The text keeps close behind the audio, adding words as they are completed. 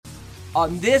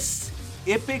On this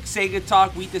epic Sega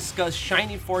Talk, we discuss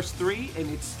Shining Force 3 and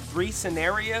its 3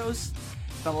 scenarios,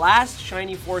 the last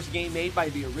Shining Force game made by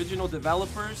the original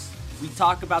developers. We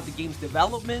talk about the game's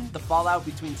development, the fallout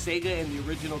between Sega and the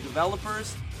original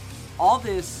developers. All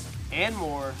this and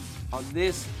more on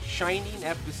this shining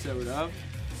episode of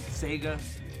Sega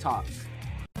Talk.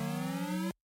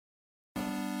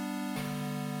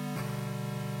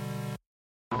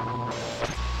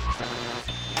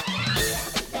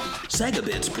 Sega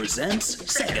Bits presents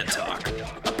Sega Talk,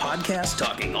 a podcast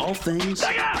talking all things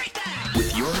Sega!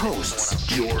 With your hosts,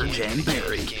 George and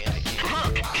Barry.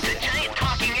 Look, it's a giant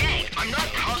talking egg. I'm not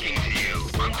talking to you.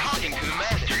 I'm talking to the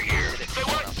master here. So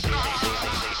what?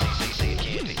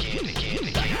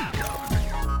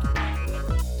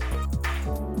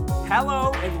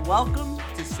 Hello and welcome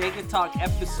to Sega Talk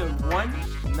episode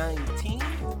 119.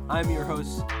 I'm your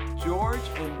host, George,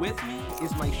 and with me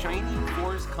is my Shining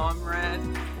Force comrade,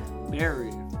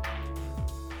 Barry.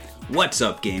 What's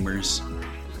up, gamers?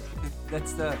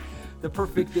 That's the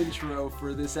perfect intro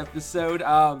for this episode.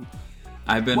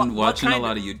 I've been watching a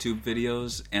lot of YouTube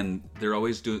videos, and they're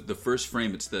always doing the first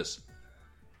frame. It's this,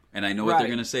 and I know what they're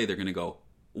gonna say. They're gonna go,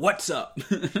 "What's up?"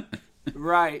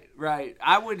 Right.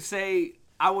 I would say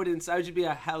I should be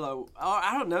a hello. Oh,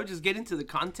 I don't know. Just get into the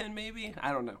content, maybe.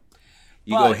 I don't know.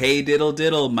 Go, "Hey diddle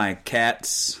diddle, my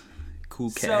cats,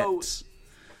 cool cats."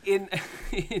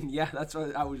 Yeah, that's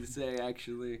what I would say.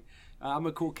 Actually, I'm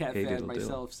a cool cat fan diddle,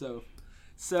 myself. Diddle.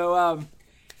 So I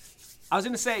was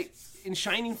gonna say, in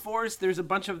Shining Force, there's a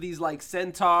bunch of these like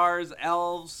centaurs,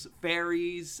 elves,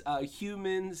 fairies,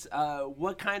 humans.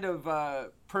 What kind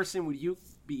of person would you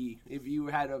be if you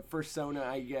had a persona,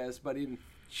 I guess, but in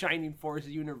Shining Force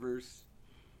universe?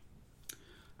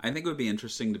 I think it would be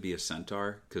interesting to be a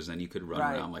centaur, because then you could run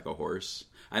around like a horse.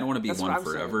 I don't want to be That's one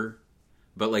forever.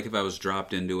 But like if I was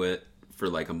dropped into it for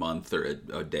like a month or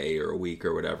a day or a week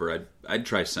or whatever, I'd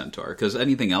try centaur. Because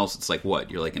anything else, it's like, what?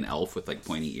 You're like an elf with like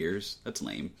pointy ears? That's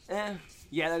lame. Yeah,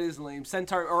 that is lame.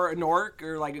 Centaur or an orc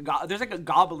or like there's like a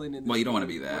goblin in this. Well, you don't want to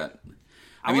be that.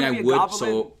 I mean, I would.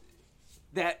 So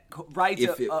that rides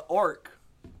an orc,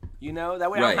 you know,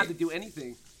 that way I don't have to do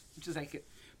anything. Which is like.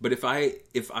 But if I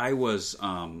was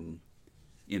in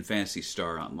Phantasy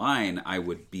Star Online, I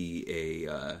would be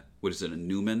a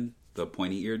Newman, the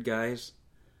pointy-eared guys,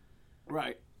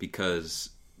 right?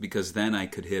 Because then I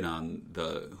could hit on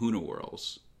the Huna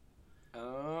Whirls.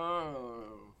 Oh,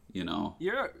 you know,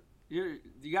 you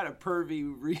got a pervy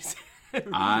reason.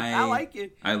 I like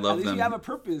it. I love them. At least you have a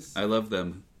purpose. I love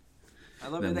them. I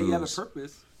love it that you have a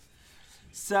purpose.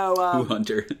 So, Who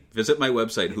Hunter. Visit my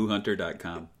website,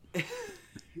 whohunter.com.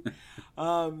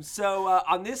 On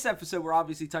this episode, we're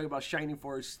obviously talking about Shining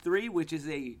Force 3, which is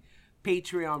a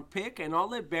Patreon pick, and I'll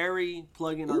let Barry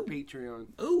plug in our Patreon.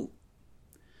 Ooh.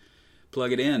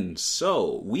 Plug it in.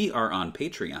 So, we are on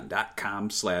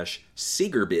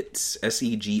patreon.com/SegaBits,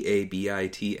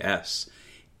 SEGABITS.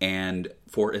 And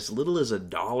for as little as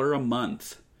 $1 a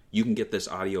month, you can get this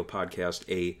audio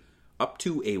podcast up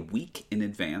to a week in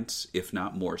advance, if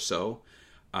not more so.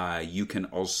 You can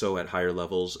also, at higher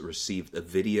levels, receive the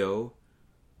video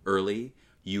early.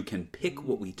 You can pick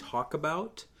what we talk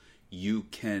about. You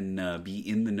can be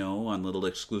in the know on little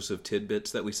exclusive tidbits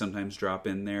that we sometimes drop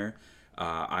in there.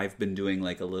 I've been doing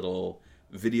like a little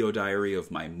video diary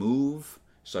of my move.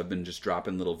 So I've been just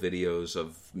dropping little videos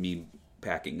of me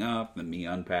packing up and me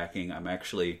unpacking. I'm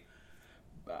actually,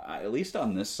 at least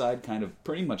on this side, kind of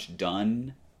pretty much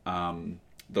done.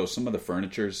 Though some of the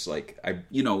furniture's like,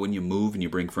 when you move and you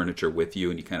bring furniture with you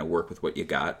and you kind of work with what you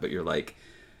got, but you're like,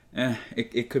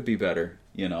 it could be better,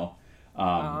 you know.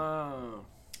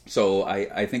 So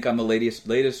I think on the latest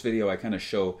video, I kind of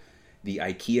show the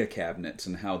IKEA cabinets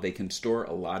and how they can store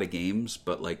a lot of games,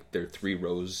 but like they're 3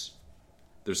 rows.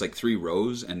 There's like 3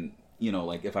 rows, and you know,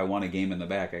 like if I want a game in the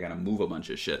back, I gotta move a bunch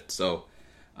of shit. So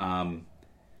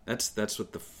that's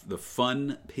what the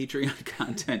fun Patreon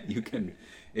content you can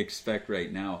expect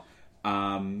right now.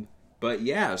 But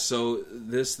yeah, so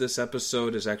this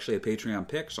episode is actually a Patreon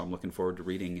pick, so I'm looking forward to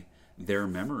reading their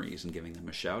memories and giving them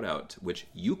a shout out, which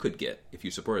you could get if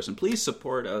you support us. And please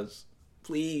support us,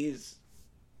 please.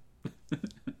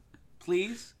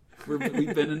 Please.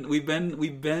 We've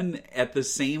been at the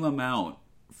same amount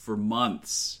for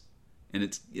months,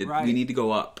 and we need to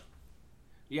go up.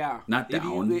 Yeah, not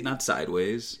down, not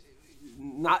sideways,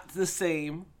 not the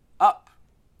same. Up.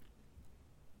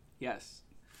 Yes.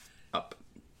 Up.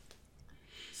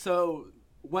 So,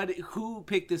 who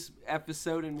picked this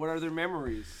episode, and what are their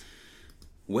memories?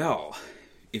 Well,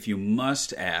 if you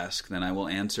must ask, then I will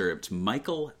answer. It's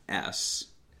Michael S.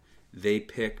 They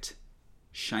picked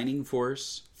Shining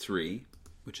Force 3,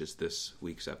 which is this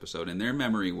week's episode, and their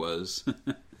memory was,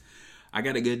 I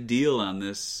got a good deal on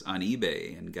this on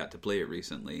eBay and got to play it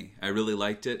recently. I really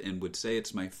liked it and would say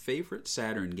it's my favorite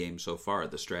Saturn game so far.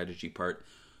 The strategy part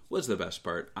was the best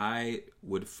part. I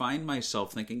would find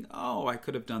myself thinking, oh, I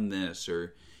could have done this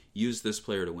or used this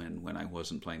player to win when I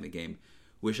wasn't playing the game.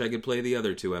 Wish I could play the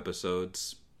other 2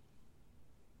 episodes.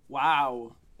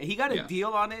 Wow. He got a deal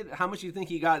on it. How much do you think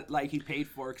he got, like, he paid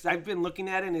for? Because I've been looking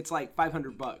at it, and it's like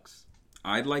 $500.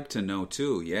 I'd like to know,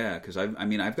 too, yeah, because I've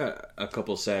got a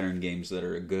couple Saturn games that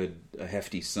are a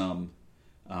hefty sum,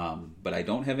 but I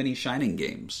don't have any Shining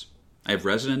games. I have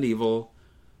Resident Evil,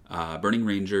 Burning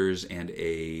Rangers, and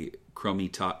a crummy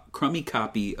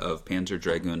copy of Panzer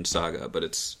Dragoon Saga, but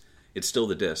it's still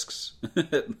the discs,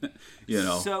 you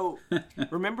know. So,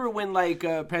 remember when like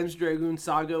Panzer Dragoon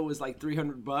Saga was like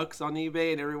 $300 on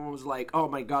eBay, and everyone was like, "Oh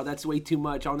my god, that's way too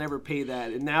much. I'll never pay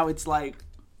that." And now it's like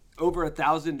over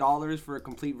 $1,000 for a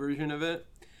complete version of it.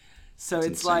 So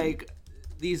it's like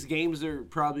these games are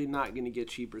probably not going to get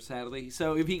cheaper, sadly.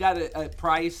 So if he got a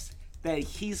price that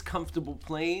he's comfortable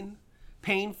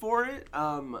paying for it,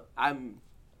 I'm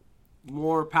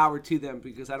more power to them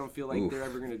because I don't feel like they're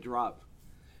ever going to drop.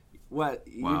 What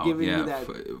you're giving me that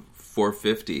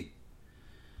 $450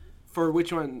 for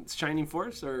which one? Shining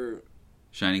Force or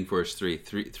Shining Force 3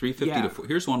 $350 to 4.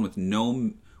 Here's one with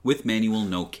manual,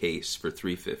 no case for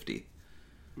 $350.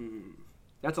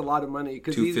 That's a lot of money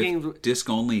because these games disc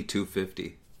only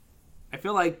 $250. I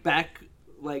feel like back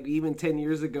like even 10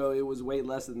 years ago it was way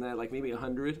less than that, like maybe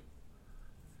 $100.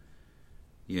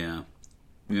 Yeah.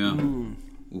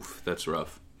 Oof, that's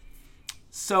rough.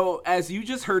 So, as you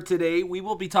just heard today, we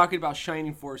will be talking about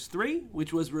Shining Force 3,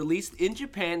 which was released in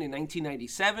Japan in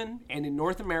 1997 and in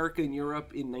North America and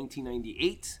Europe in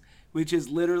 1998, which is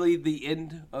literally the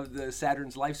end of the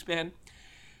Saturn's lifespan.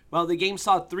 Well, the game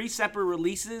saw 3 separate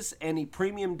releases and a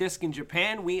premium disc in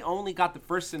Japan. We only got the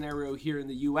first scenario here in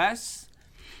the US.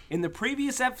 In the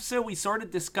previous episode, we sort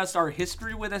of discussed our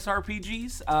history with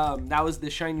SRPGs. That was the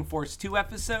Shining Force 2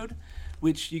 episode,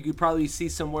 which you could probably see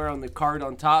somewhere on the card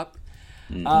on top.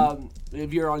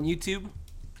 If you're on YouTube,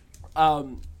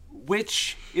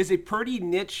 which is a pretty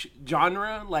niche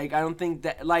genre. Like, I don't think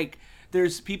that, like,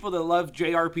 there's people that love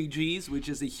JRPGs, which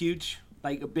is a huge,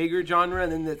 like, a bigger genre,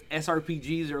 and then the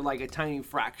SRPGs are like a tiny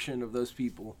fraction of those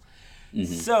people.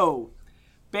 So,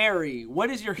 Barry, what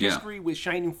is your history with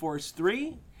Shining Force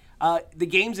 3? The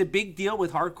game's a big deal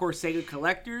with hardcore Sega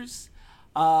collectors,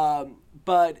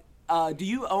 but do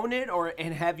you own it,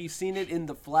 and have you seen it in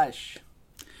the flesh?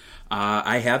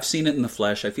 I have seen it in the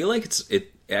flesh. I feel like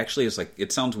it actually is like,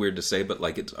 it sounds weird to say, but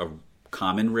like it's a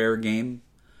common rare game.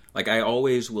 Like I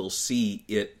always will see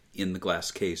it in the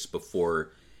glass case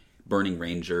before Burning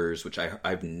Rangers, which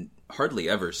I've hardly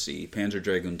ever see. Panzer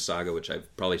Dragoon Saga, which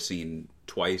I've probably seen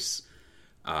twice.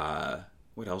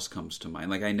 What else comes to mind?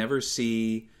 Like I never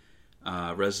see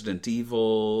Resident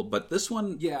Evil, but this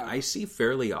one I see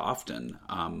fairly often.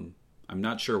 I'm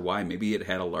not sure why. Maybe it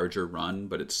had a larger run,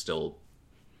 but it's still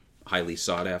highly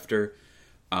sought after.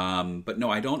 But no,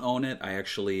 I don't own it.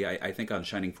 I think on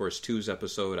Shining Force 2's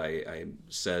episode, I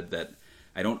said that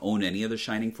I don't own any of the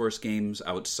Shining Force games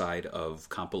outside of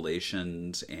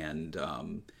compilations and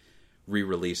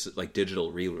re-releases, like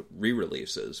digital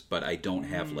re-releases, but I don't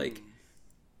have like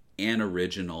an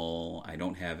original. I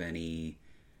don't think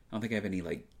I have any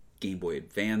like Game Boy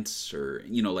Advance or,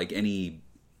 like any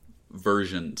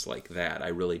versions like that. I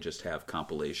really just have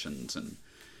compilations and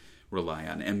rely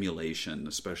on emulation,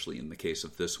 especially in the case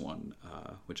of this one,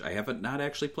 which I haven't not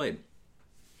actually played.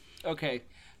 Okay,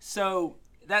 so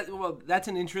that's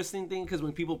an interesting thing because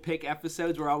when people pick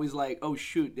episodes, we're always like, "Oh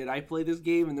shoot, did I play this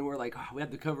game?" And then we're like, "Oh, we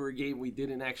have to cover a game we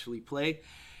didn't actually play."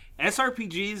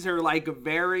 SRPGs are like a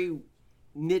very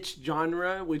niche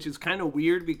genre, which is kind of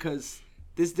weird because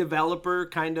this developer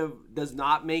kind of does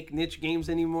not make niche games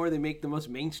anymore. They make the most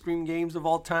mainstream games of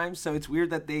all time. So it's weird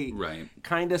that they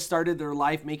kind of started their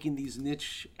life making these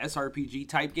niche SRPG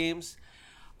type games.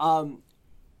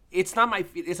 It's not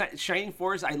Shining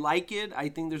Force. I like it. I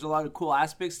think there's a lot of cool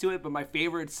aspects to it. But my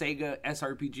favorite Sega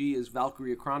SRPG is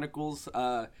Valkyria Chronicles.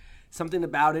 Something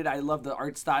about it. I love the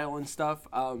art style and stuff.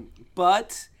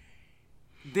 But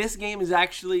this game is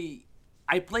actually...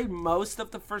 I played most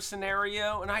of the first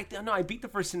scenario, and I beat the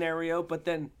first scenario, but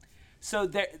then,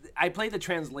 I played the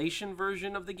translation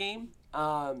version of the game,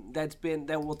 that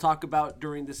we'll talk about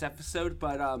during this episode,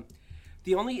 but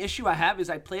the only issue I have is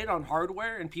I play it on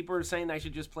hardware, and people are saying I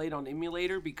should just play it on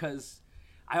emulator, because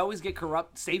I always get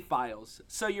corrupt save files.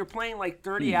 So you're playing like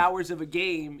 30 hours of a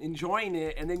game, enjoying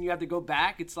it, and then you have to go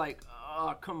back. It's like,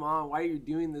 oh, come on, why are you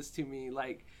doing this to me?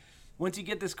 Like, once you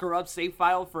get this corrupt save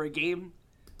file for a game,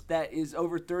 that is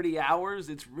over 30 hours,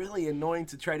 it's really annoying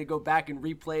to try to go back and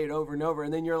replay it over and over.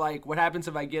 And then you're like, what happens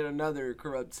if I get another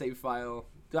corrupt save file?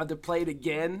 Do I have to play it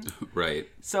again? Right.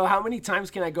 So how many times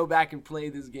can I go back and play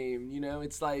this game? You know,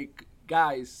 it's like,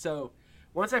 guys, so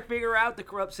once I figure out the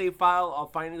corrupt save file, I'll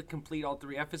finally complete all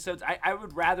 3 episodes. I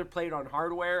would rather play it on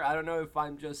hardware. I don't know if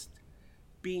I'm just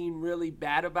being really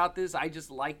bad about this. I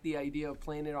just like the idea of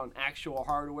playing it on actual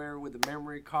hardware with a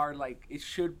memory card, like it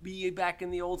should be back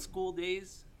in the old school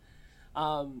days.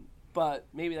 But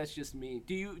maybe that's just me.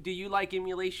 Do you like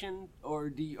emulation,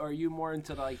 or are you more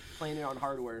into like playing it on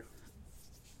hardware?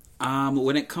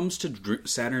 When it comes to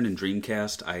Saturn and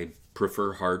Dreamcast, I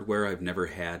prefer hardware. I've never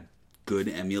had good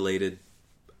emulated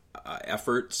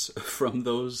efforts from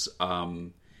those.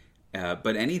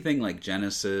 But anything like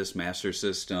Genesis, Master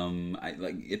System,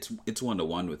 it's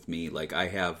 1-to-1 with me. Like I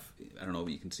don't know if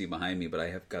you can see behind me, but I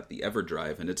have got the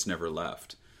EverDrive and it's never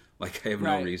left. Like I have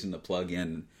no reason to plug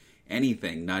in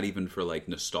anything, not even for like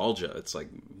nostalgia. It's like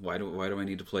why do I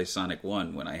need to play Sonic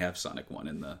 1 when I have Sonic 1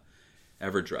 in the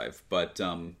EverDrive? But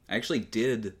I actually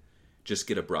did just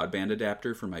get a broadband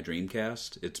adapter for my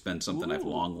Dreamcast. It's been something I've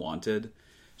long wanted.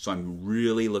 So I'm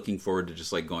really looking forward to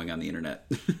just like going on the internet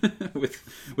with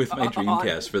my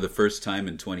Dreamcast for the first time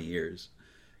in 20 years.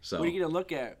 So what are you gonna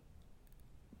look at?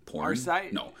 Porn? Our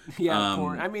site? No. Yeah,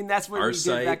 porn. I mean, that's what we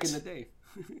did back in the day.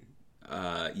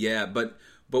 Yeah, but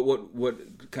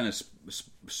what kind of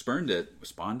spawned it? I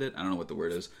don't know what the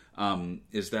word is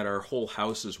that our whole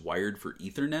house is wired for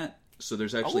Ethernet. So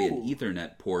there's actually an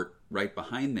Ethernet port right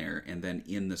behind there, and then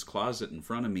in this closet in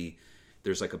front of me,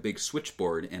 there's like a big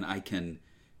switchboard, and I can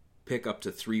pick up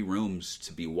to 3 rooms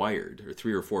to be wired, or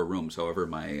 3 or 4 rooms, however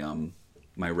my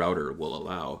router will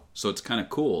allow. So it's kind of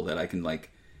cool that I can I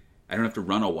don't have to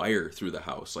run a wire through the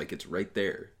house. Like it's right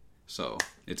there. So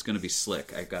it's going to be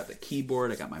slick. I got the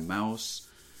keyboard, I got my mouse.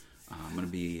 I'm going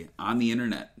to be on the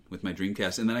internet with my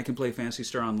Dreamcast, and then I can play Phantasy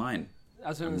Star Online.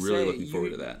 I'm really looking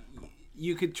forward to that.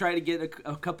 You could try to get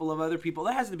a couple of other people.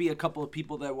 There has to be a couple of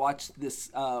people that watch this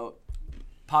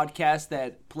podcast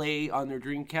that play on their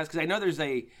Dreamcast, because I know there's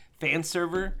a fan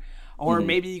server, or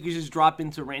maybe you could just drop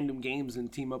into random games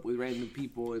and team up with random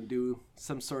people and do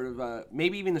some sort of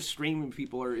maybe even a stream if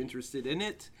people are interested in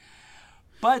it.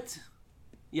 But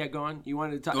yeah, go on. You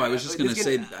wanted to talk? Oh, I was just going to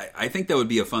say, I think that would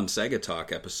be a fun Sega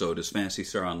Talk episode. Is Phantasy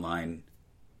Star Online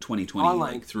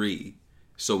 2020 3?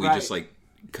 So we just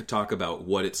talk about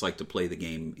what it's like to play the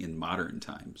game in modern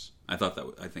times. I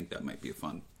think that might be a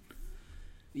fun.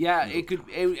 Yeah, it could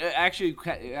actually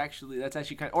that's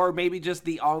actually kind of, or maybe just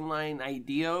the online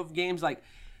idea of games. Like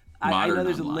I know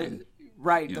there's online.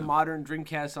 The modern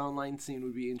Dreamcast online scene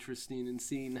would be interesting, and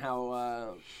seeing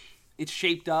how it's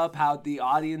shaped up, how the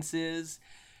audience is.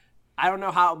 I don't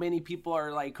know how many people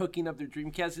are like hooking up their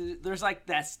Dreamcast. There's like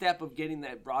that step of getting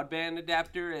that broadband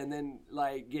adapter and then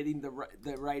like getting the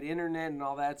right internet and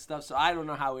all that stuff. So I don't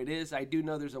know how it is. I do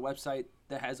know there's a website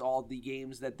that has all the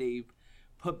games that they've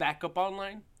put back up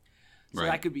online. So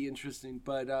that could be interesting.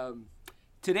 But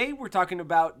today we're talking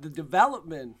about the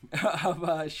development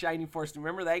of Shining Force.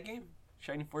 Remember that game?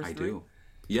 Shining Force 3? I do.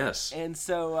 Yes. And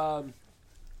so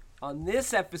on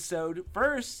this episode,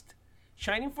 first,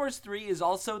 Shining Force 3 is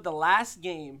also the last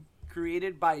game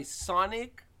created by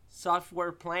Sonic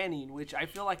Software Planning, which I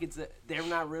feel like they're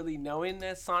not really known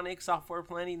as Sonic Software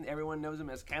Planning. Everyone knows them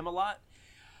as Camelot.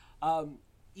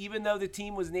 Even though the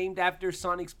team was named after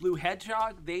Sonic's Blue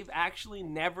Hedgehog, they've actually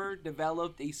never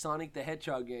developed a Sonic the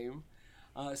Hedgehog game.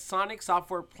 Sonic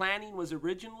Software Planning was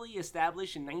originally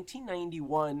established in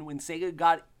 1991 when Sega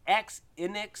got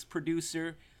ex-Enix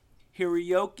producer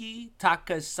Hiroyuki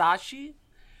Takahashi,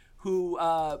 who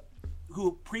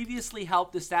previously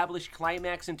helped establish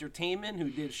Climax Entertainment, who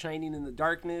did Shining in the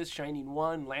Darkness, Shining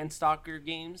 1, Landstalker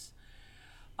games.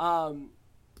 Hiroyuki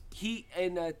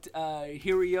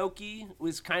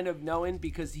was kind of known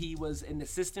because he was an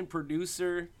assistant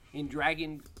producer in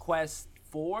Dragon Quest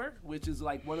IV, which is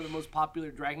like one of the most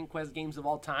popular Dragon Quest games of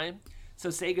all time. So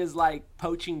Sega's like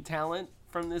poaching talent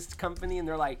from this company, and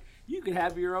they're like, you could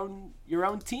have your own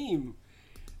team.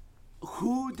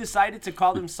 Who decided to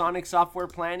call them Sonic Software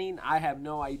Planning? I have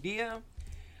no idea.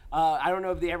 I don't know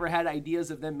if they ever had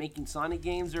ideas of them making Sonic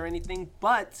games or anything,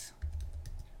 but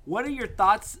what are your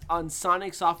thoughts on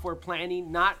Sonic Software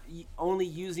Planning, not only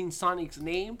using Sonic's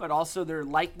name, but also their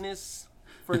likeness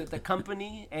for the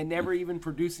company and never even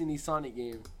producing a Sonic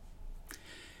game?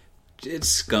 It's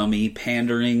scummy,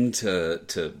 pandering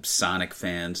to Sonic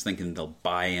fans, thinking they'll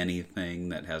buy anything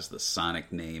that has the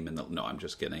Sonic name. No, I'm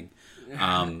just kidding.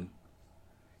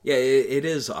 Yeah, it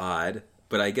is odd,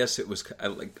 but I guess it was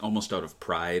like almost out of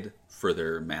pride for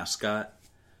their mascot.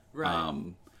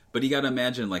 Right. But you got to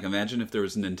imagine if there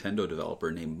was a Nintendo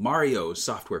developer named Mario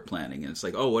Software Planning, and it's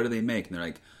like, oh, what do they make? And they're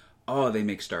like, oh, they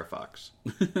make Star Fox.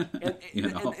 And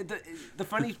the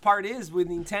funny part is with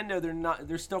Nintendo,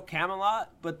 they're still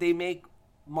Camelot, but they make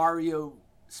Mario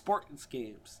sports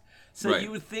games. So Right.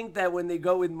 you would think that when they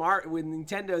go with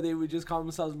Nintendo, they would just call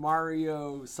themselves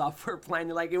Mario Software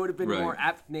Planning. Like, it would have been a Right. more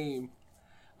apt name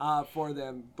for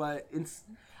them. But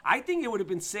I think it would have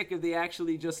been sick if they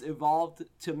actually just evolved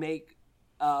to make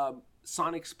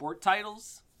Sonic sport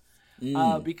titles.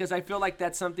 Because I feel like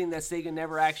that's something that Sega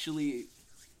never actually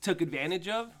took advantage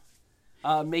of.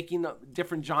 Making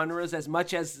different genres as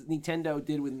much as Nintendo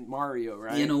did with Mario,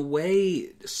 right? In a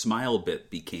way, Smilebit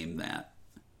became that,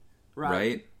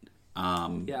 right?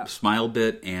 Yeah.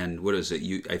 Smilebit and what is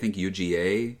it? I think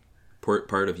UGA,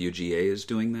 part of UGA is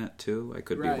doing that too. I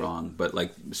could Right. be wrong, but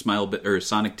like Smilebit or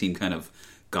Sonic Team kind of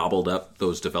gobbled up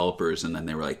those developers, and then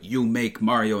they were like, "You make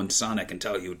Mario and Sonic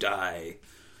until you die."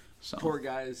 So Poor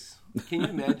guys. Can you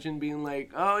imagine being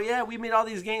like, "Oh yeah, we made all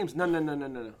these games." No.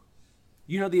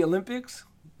 You know the Olympics?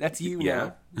 That's you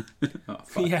yeah, now. Oh,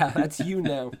 fuck. Yeah, that's you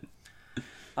now.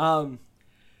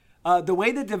 The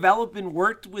way the development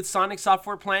worked with Sonic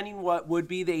Software Planning would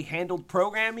be they handled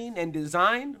programming and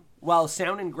design, while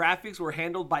sound and graphics were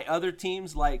handled by other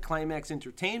teams like Climax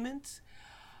Entertainment.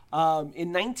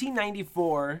 In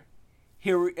 1994,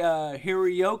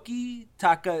 Hiroyuki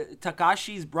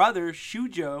Takashi's brother,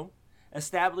 Shujo,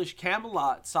 established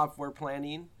Camelot Software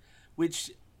Planning,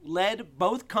 which led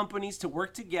both companies to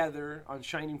work together on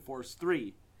Shining Force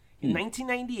 3. In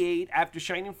 1998, after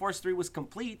Shining Force 3 was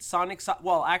complete,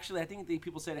 actually, I think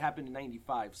people said it happened in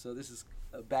 95, so this is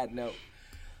a bad note.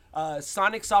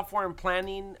 Sonic Software and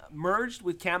Planning merged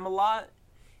with Camelot,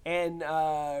 and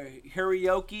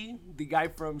Hiroyuki, the guy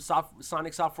from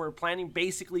Sonic Software Planning,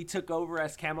 basically took over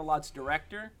as Camelot's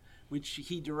director, which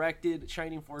he directed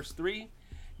Shining Force 3.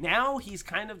 Now he's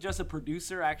kind of just a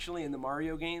producer, actually, in the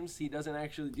Mario games. He doesn't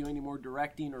actually do any more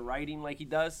directing or writing like he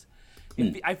does.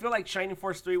 I feel like Shining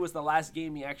Force 3 was the last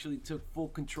game he actually took full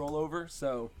control over.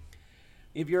 So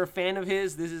if you're a fan of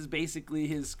his, this is basically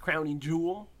his crowning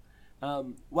jewel.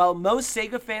 While most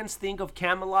Sega fans think of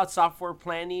Camelot Software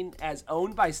Planning as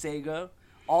owned by Sega,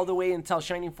 all the way until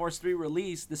Shining Force 3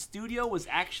 release, the studio was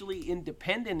actually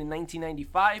independent in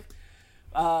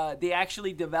 1995. They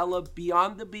actually developed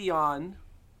Beyond the Beyond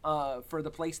for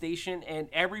the PlayStation and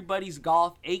Everybody's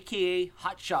Golf, aka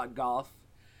Hot Shot Golf,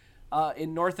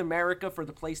 in North America for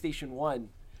the PlayStation 1.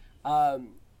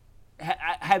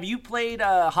 Have you played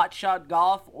Hot Shot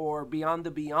Golf or Beyond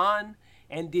the Beyond?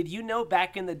 And did you know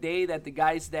back in the day that the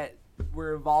guys that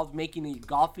were involved making the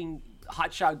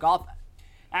Hot Shot Golf,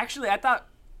 actually, I thought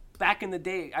back in the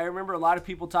day, I remember a lot of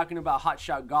people talking about Hot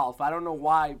Shot Golf. I don't know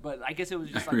why, but I guess it was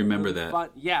just like I remember really that. fun.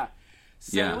 Yeah.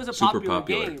 So Yeah, it was a super popular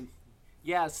popular game.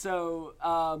 Yeah, so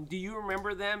do you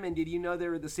remember them, and did you know they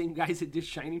were the same guys that did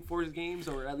Shining Force games,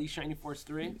 or at least Shining Force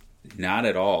 3? Not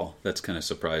at all. That's kind of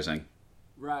surprising.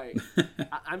 Right.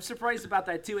 I'm surprised about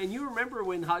that, too. And you remember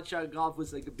when Hot Shot Golf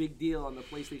was like a big deal on the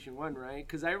PlayStation 1, right?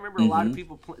 Because I remember a lot of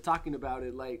people talking about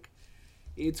it, like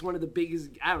it's one of the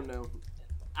biggest, I don't know.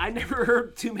 I never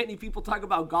heard too many people talk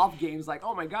about golf games like,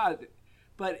 oh my God.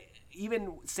 But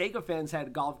even Sega fans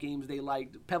had golf games they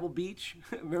liked. Pebble Beach,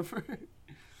 remember?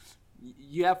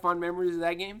 You have fond memories of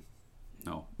that game?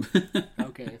 No.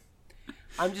 Okay.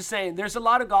 I'm just saying, there's a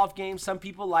lot of golf games. Some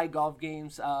people like golf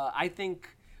games. I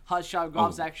think Hot Shot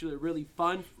Golf is actually a really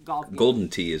fun golf game. Golden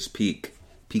Tee is peak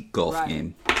golf Right.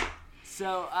 game.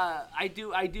 So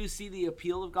I do see the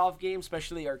appeal of golf games,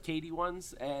 especially arcadey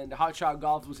ones, and Hot Shot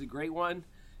Golf was a great one.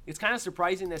 It's kind of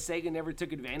surprising that Sega never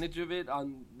took advantage of it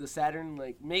on the Saturn.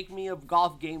 Like, make me a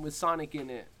golf game with Sonic in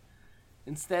it.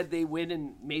 Instead, they went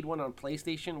and made one on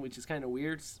PlayStation, which is kind of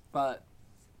weird. But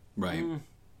Right.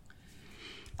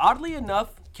 oddly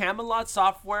enough, Camelot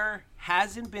Software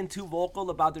hasn't been too vocal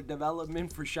about their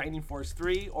development for Shining Force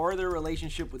 3 or their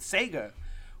relationship with Sega.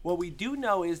 What we do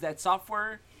know is that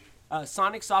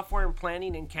Sonic Software and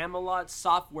Planning and Camelot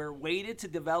Software waited to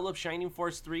develop Shining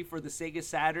Force 3 for the Sega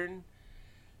Saturn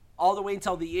all the way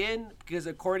until the end, because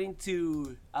according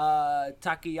to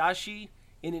Takayashi,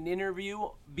 in an interview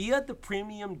via the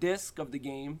premium disc of the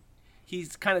game,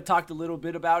 he's kind of talked a little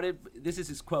bit about it. This is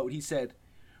his quote. He said,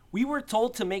 "We were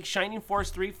told to make Shining Force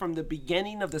 3 from the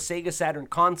beginning of the Sega Saturn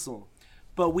console,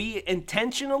 but we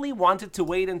intentionally wanted to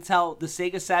wait until the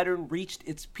Sega Saturn reached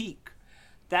its peak.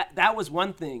 That was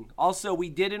one thing. Also, we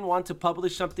didn't want to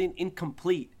publish something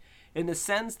incomplete. In a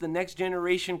sense, the next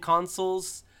generation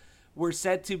consoles were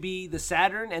said to be the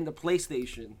Saturn and the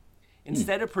PlayStation.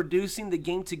 Instead of producing the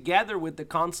game together with the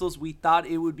consoles, we thought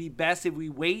it would be best if we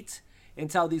wait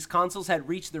until these consoles had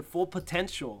reached their full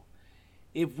potential.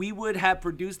 If we would have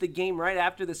produced the game right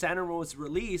after the Saturn was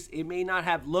released, it may not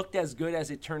have looked as good as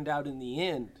it turned out in the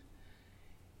end.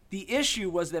 The issue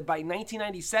was that by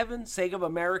 1997, Sega of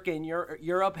America and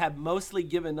Europe had mostly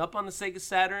given up on the Sega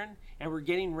Saturn and were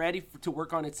getting ready to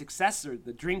work on its successor,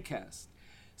 the Dreamcast.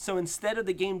 So instead of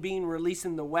the game being released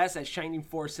in the West as Shining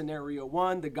Force Scenario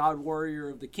 1, the God Warrior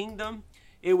of the Kingdom,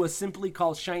 it was simply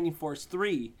called Shining Force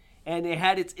 3, and it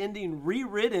had its ending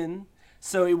rewritten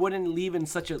so it wouldn't leave in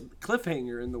such a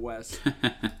cliffhanger in the West.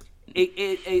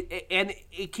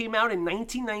 It came out in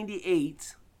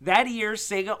 1998. That year,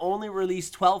 Sega only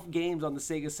released 12 games on the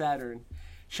Sega Saturn.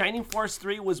 Shining Force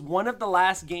 3 was one of the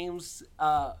last games.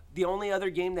 The only other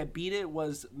game that beat it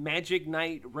was Magic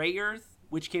Knight Rayearth,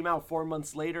 which came out 4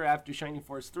 months later after Shining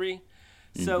Force 3.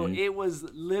 So it was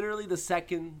literally the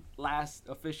second last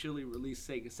officially released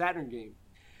Sega Saturn game.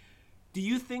 Do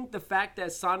you think the fact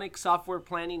that Sonic Software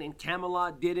Planning and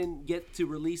Camelot didn't get to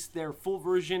release their full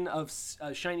version of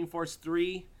Shining Force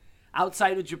 3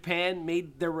 outside of Japan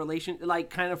made their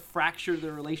kind of fractured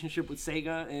their relationship with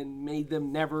Sega and made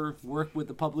them never work with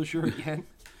the publisher again?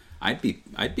 I'd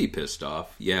be pissed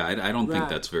off. Yeah, I don't think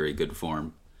that's very good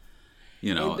form.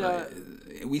 You know,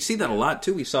 we see that a lot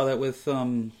too. We saw that with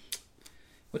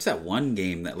what's that one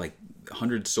game that like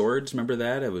 100 Swords? Remember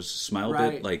that? It was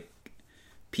Smilebit like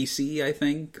PC, I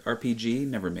think, RPG.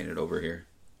 Never made it over here.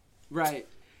 Right.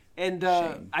 And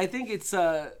I think it's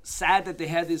sad that they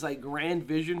had this like grand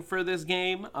vision for this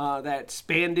game that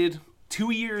spanned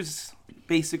 2 years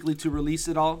basically to release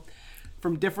it all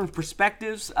from different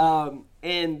perspectives,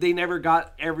 and they never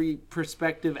got every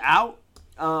perspective out.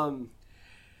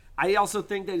 I also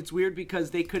think that it's weird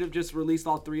because they could have just released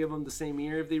all three of them the same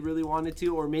year if they really wanted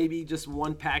to, or maybe just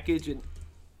one package and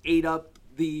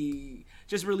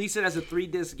just release it as a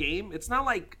 3-disc game. It's not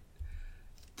like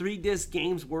 3-disc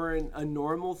games weren't a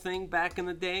normal thing back in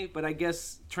the day, but I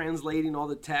guess translating all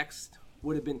the text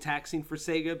would have been taxing for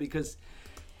Sega because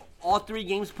all 3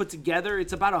 games put together,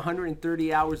 it's about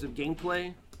 130 hours of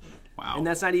gameplay. Wow. And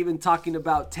that's not even talking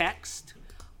about text.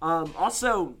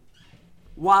 Also,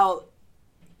 while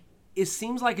it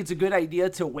seems like it's a good idea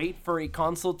to wait for a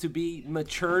console to be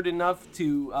matured enough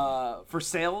for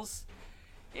sales,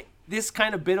 this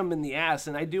kind of bit them in the ass,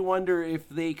 and I do wonder if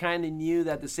they kind of knew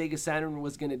that the Sega Saturn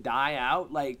was going to die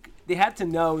out. Like, they had to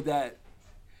know that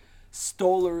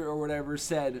Stoller or whatever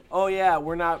said, "Oh yeah,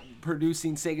 we're not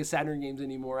producing Sega Saturn games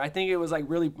anymore." I think it was like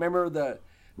really remember the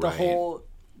whole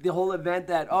event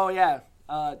that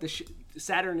the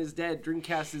Saturn is dead,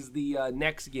 Dreamcast is the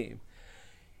next game.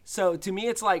 So to me,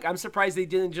 it's like I'm surprised they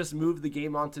didn't just move the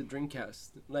game onto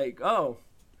Dreamcast. Like, oh,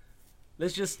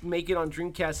 let's just make it on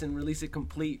Dreamcast and release it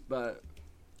complete. But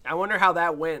I wonder how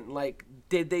that went. Like,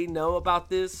 did they know about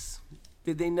this?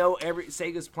 Did they know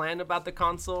Sega's plan about the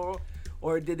console?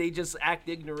 Or did they just act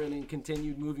ignorant and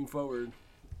continued moving forward?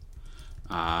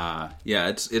 Yeah,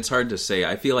 it's hard to say.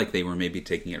 I feel like they were maybe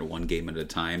taking it one game at a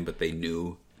time, but they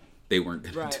knew they weren't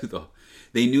going to do the...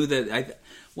 They knew that...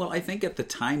 I think at the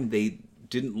time they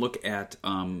didn't look at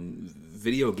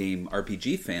video game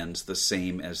RPG fans the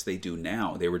same as they do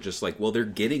now. They were just like, well, they're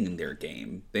getting their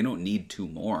game. They don't need 2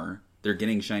 more. They're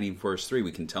getting Shining Force 3.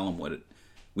 We can tell them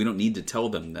we don't need to tell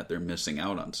them that they're missing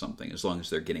out on something. As long as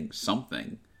they're getting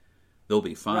something, they'll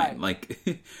be fine. Right.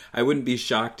 Like, I wouldn't be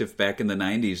shocked if back in the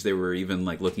 90s they were even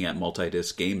like looking at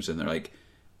multi-disc games and they're like,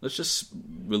 let's just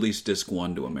release disc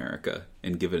 1 to America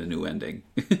and give it a new ending.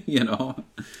 You know?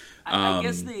 I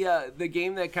guess the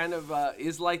game that kind of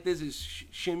is like this is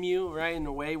Shimu, right? In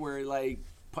a way where like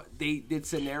they did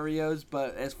scenarios,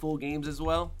 but as full games as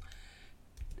well.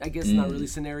 I guess not really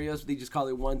scenarios. But they just call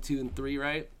it 1, 2, and 3,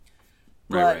 right?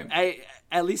 But Right.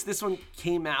 At least this one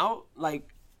came out.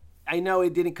 Like, I know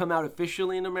it didn't come out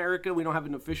officially in America. We don't have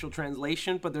an official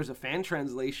translation, but there's a fan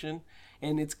translation,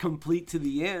 and it's complete to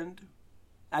the end.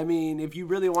 I mean, if you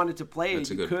really wanted to play That's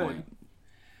it, you a good could. point.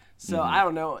 So I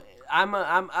don't know. I'm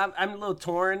a little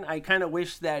torn. I kind of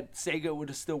wish that Sega would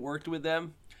have still worked with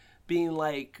them, being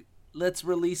like, let's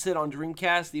release it on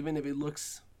Dreamcast, even if it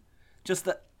looks just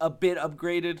a bit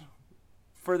upgraded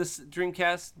for the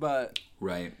Dreamcast. But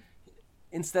Right.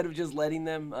 instead of just letting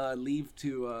them leave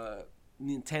to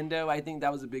Nintendo, I think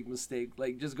that was a big mistake.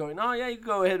 Like just going, oh yeah, you can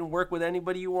go ahead and work with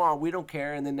anybody you want. We don't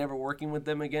care, and then never working with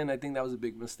them again. I think that was a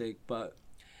big mistake, but.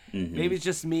 Maybe it's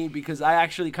just me because I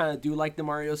actually kind of do like the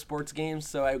Mario sports games,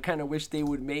 so I kind of wish they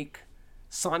would make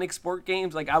Sonic sport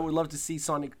games. Like I would love to see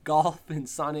Sonic Golf and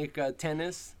Sonic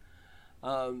Tennis.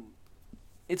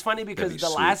 It's funny because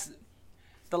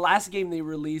the last game they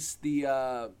released,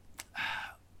 the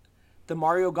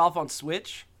Mario Golf on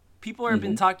Switch, people have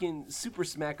been talking super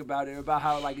smack about it, about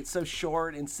how like it's so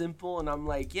short and simple, and I'm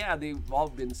like, yeah, they've all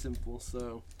been simple,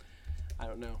 so I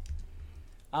don't know.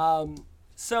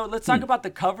 So let's talk about the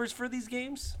covers for these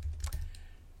games.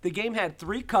 The game had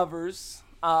 3 covers,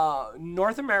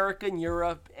 North America,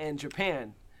 Europe, and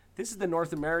Japan. This is the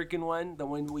North American one, the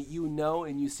one you know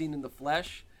and you've seen in the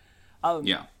flesh.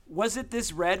 Yeah. Was it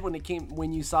this red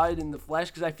when you saw it in the flesh?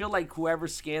 Because I feel like whoever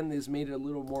scanned this made it a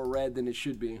little more red than it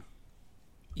should be.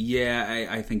 Yeah,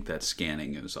 I think that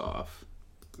scanning is off.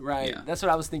 Right. Yeah. That's what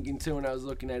I was thinking too when I was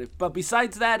looking at it. But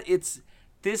besides that,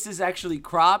 this is actually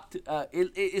cropped.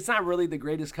 It's not really the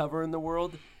greatest cover in the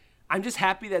world. I'm just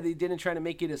happy that they didn't try to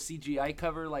make it a CGI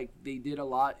cover like they did a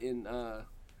lot in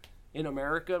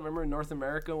America. Remember in North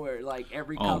America where like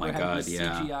every cover had this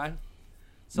CGI?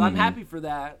 So I'm happy for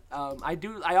that.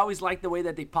 I always like the way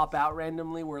that they pop out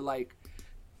randomly where like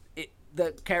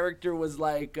the character was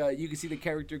like you can see the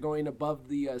character going above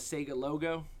the Sega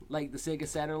logo, like the Sega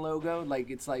Saturn logo, like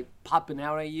it's like popping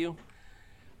out at you.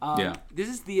 This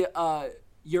is the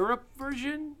Europe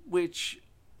version, which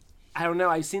I don't know.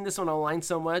 I've seen this one online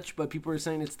so much, but people are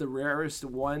saying it's the rarest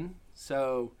one.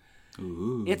 So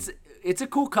it's a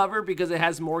cool cover because it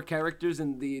has more characters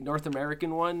than the North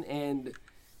American one, and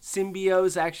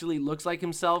Symbiote actually looks like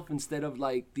himself instead of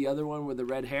like the other one with the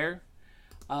red hair.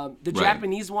 The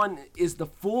Japanese one is the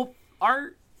full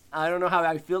art. I don't know how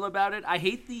I feel about it. I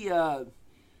hate the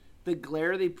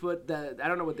glare they put. I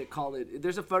don't know what they call it.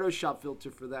 There's a Photoshop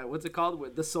filter for that. What's it called?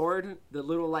 With the sword, the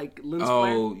little like lens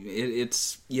flare. Oh,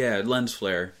 it's lens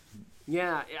flare.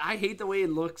 Yeah, I hate the way it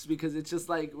looks because it's just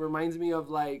like reminds me of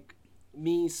like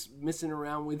me messing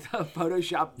around with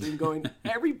Photoshop and going,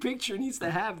 every picture needs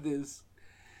to have this.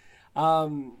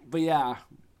 But yeah,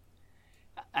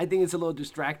 I think it's a little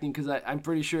distracting because I'm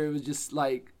pretty sure it was just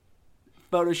like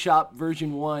Photoshop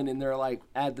version 1 and they're like,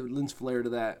 add the lens flare to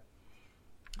that.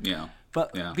 Yeah.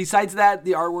 But besides that,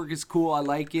 the artwork is cool. I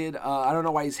like it. I don't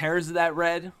know why his hair is that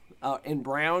red and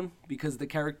brown because the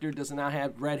character does not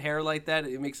have red hair like that.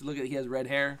 It makes it look like he has red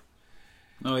hair.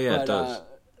 Oh, yeah, it does.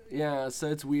 Yeah,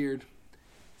 so it's weird.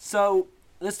 So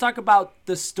let's talk about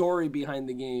the story behind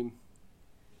the game.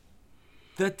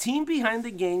 The team behind the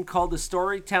game called the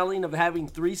storytelling of having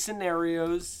 3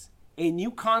 scenarios, a new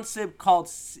concept called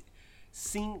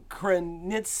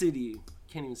synchronicity.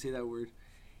 Can't even say that word.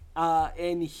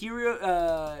 And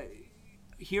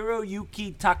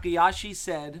Hiroyuki Takahashi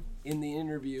said in the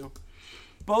interview,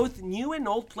 both new and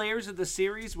old players of the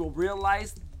series will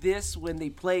realize this when they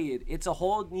play it. It's a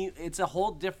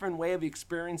whole different way of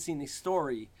experiencing a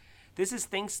story. This is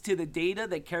thanks to the data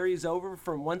that carries over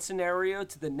from one scenario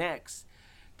to the next.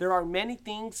 There are many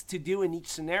things to do in each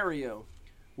scenario.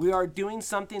 We are doing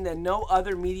something that no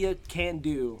other media can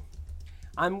do.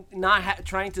 I'm not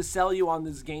trying to sell you on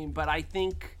this game, but I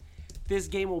think this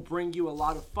game will bring you a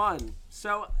lot of fun.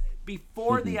 So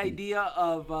before the idea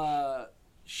of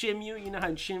Shimu, you know how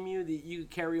in Shimu you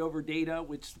carry over data,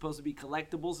 which is supposed to be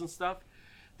collectibles and stuff.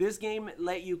 This game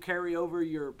let you carry over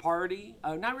your party,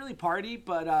 not really party,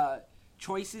 but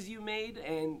choices you made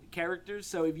and characters.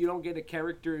 So if you don't get a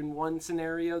character in one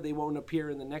scenario, they won't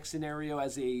appear in the next scenario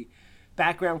as a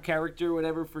background character or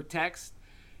whatever for text.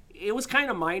 It was kind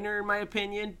of minor in my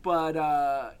opinion, but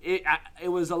it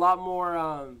was a lot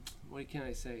more, what can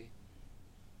I say,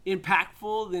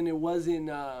 impactful than it was in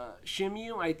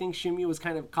Shimu. I think Shimu was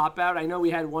kind of cop-out. I know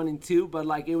we had 1 and 2, but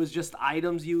like it was just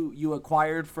items you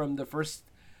acquired from the first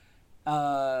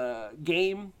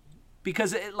game.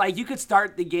 Because like you could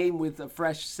start the game with a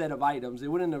fresh set of items. It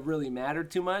wouldn't have really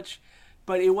mattered too much.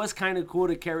 But it was kind of cool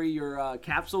to carry your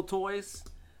capsule toys.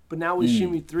 But now with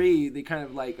Shimu 3, they kind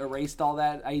of like erased all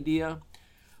that idea.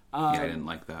 I didn't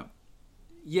like that.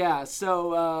 Yeah,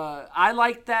 so I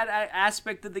like that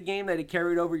aspect of the game, that it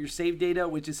carried over your save data,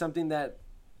 which is something that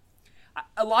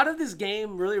a lot of this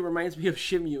game really reminds me of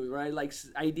Shimu, right? Like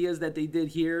ideas that they did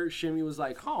here. Shimu was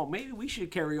like, oh, maybe we should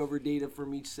carry over data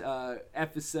from each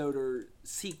episode or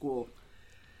sequel.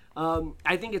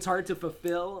 I think it's hard to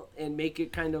fulfill and make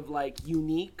it kind of like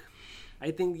unique.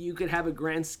 I think you could have a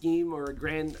grand scheme or a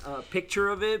grand picture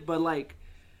of it, but like,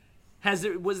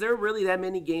 was there really that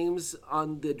many games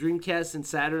on the Dreamcast and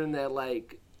Saturn that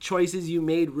like choices you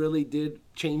made really did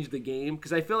change the game?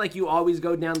 Because I feel like you always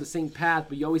go down the same path,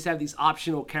 but you always have these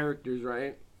optional characters,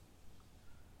 right?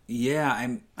 Yeah,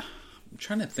 I'm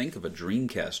trying to think of a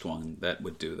Dreamcast one that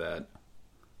would do that.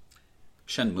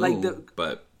 Shenmue, like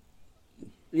but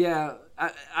yeah,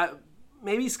 I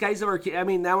maybe Skies of Arcadia. I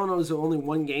mean, that one was only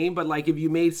one game, but like if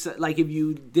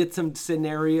you did some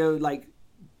scenario like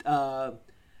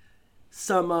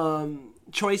some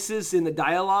choices in the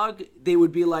dialogue, they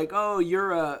would be like, "Oh,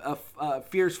 you're a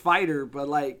fierce fighter," but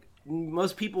like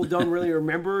most people don't really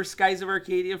remember Skies of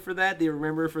Arcadia for that. They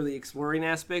remember for the exploring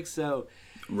aspect. So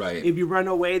Right. if you run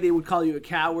away, they would call you a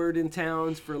coward in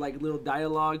towns for like little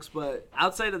dialogues. But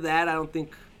outside of that, I don't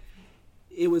think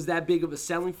it was that big of a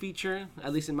selling feature,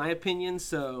 at least in my opinion.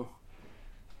 So,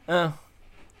 so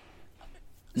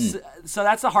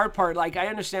that's the hard part. Like, I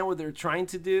understand what they're trying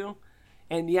to do,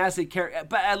 and yes,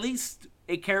 but at least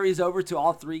it carries over to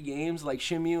all three games. Like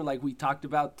Shimu, like we talked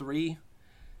about, 3,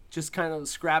 just kind of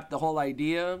scrapped the whole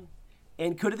idea.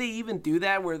 And could they even do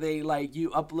that where they like you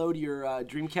upload your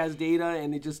Dreamcast data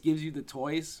and it just gives you the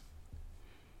toys?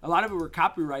 A lot of it were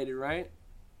copyrighted, right?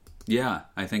 Yeah,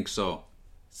 I think so.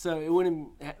 So it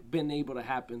wouldn't have been able to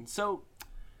happen. So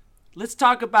let's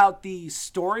talk about the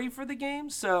story for the game.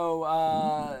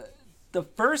 So the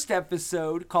first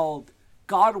episode, called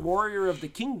God Warrior of the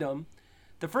Kingdom,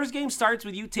 the first game starts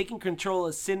with you taking control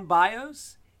of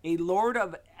Synbios, a lord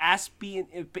of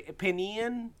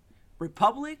Aspenian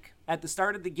Republic. At the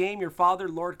start of the game, your father,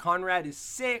 Lord Conrad, is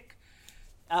sick.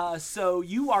 So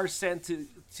you are sent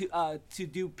to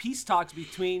do peace talks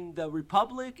between the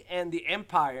Republic and the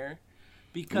Empire,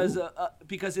 because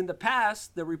in the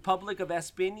past the Republic of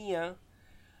Aspenia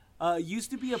used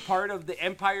to be a part of the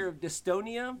Empire of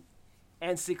Dystonia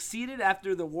and succeeded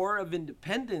after the War of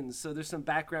Independence. So there's some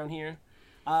background here.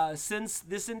 Since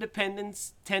this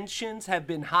independence, tensions have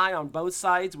been high on both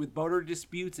sides with border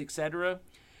disputes, etc.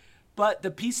 But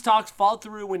the peace talks fall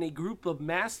through when a group of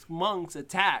masked monks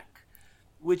attack,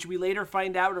 which we later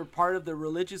find out are part of the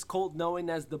religious cult known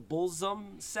as the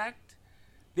Bulzum sect.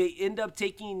 They end up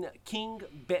taking King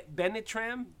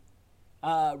Benetram,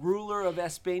 ruler of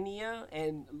Aspenia,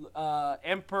 and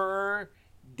Emperor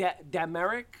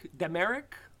Dameric,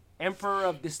 Emperor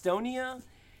of Dystonia.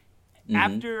 Mm-hmm.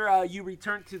 After you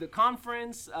return to the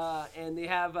conference and they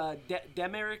have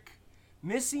Dameric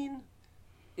missing,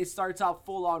 it starts out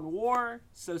full-on war.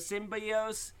 So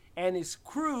Synbios and his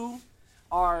crew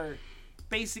are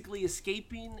basically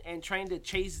escaping and trying to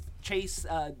chase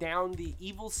down the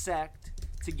evil sect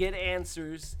to get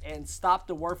answers and stop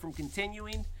the war from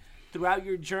continuing. Throughout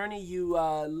your journey, you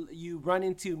run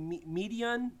into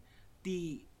Medion,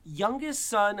 the youngest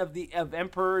son of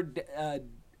Emperor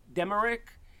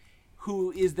Demeric,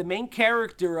 who is the main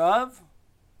character of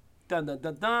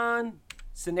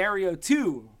Scenario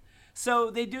 2.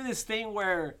 So they do this thing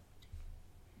where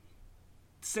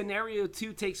Scenario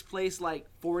 2 takes place like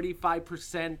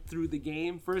 45% through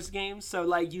the first game. So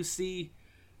like you see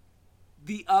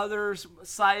the other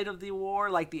side of the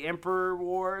war, like the Emperor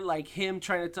War, like him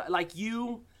trying to like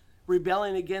you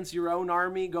rebelling against your own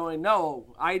army, going,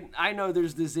 no, I know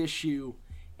there's this issue.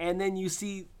 And then you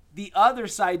see the other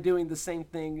side doing the same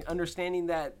thing, understanding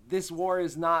that this war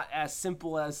is not as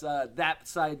simple as that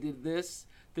side did this.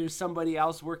 There's somebody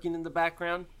else working in the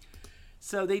background.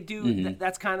 So they do, mm-hmm.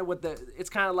 That's kind of what it's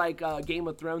kind of like Game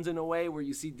of Thrones in a way, where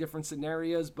you see different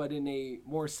scenarios, but in a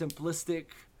more simplistic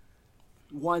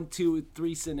 1, 2,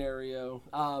 3 scenario.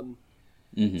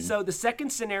 Mm-hmm. So the second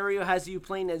scenario has you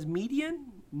playing as Medion.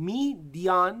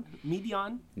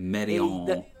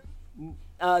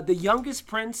 The youngest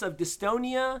prince of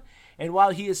Dystonia, and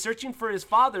while he is searching for his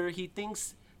father, he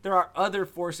thinks there are other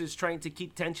forces trying to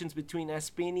keep tensions between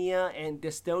Aspenia and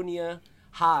Dystonia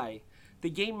high. The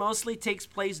game mostly takes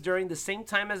place during the same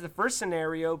time as the first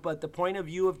scenario, but the point of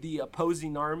view of the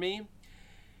opposing army.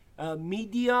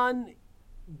 Medion,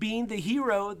 being the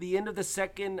hero, the end of the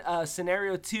second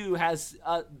Scenario 2 has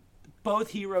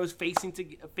both heroes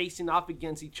facing off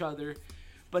against each other.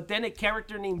 But then a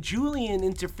character named Julian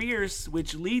interferes,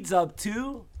 which leads up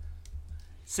to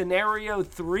Scenario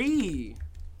 3.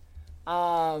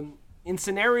 In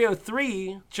Scenario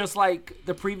 3, just like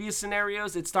the previous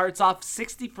scenarios, it starts off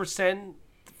 60%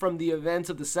 from the events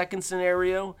of the second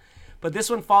scenario. But this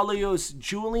one follows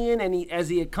Julian as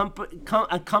he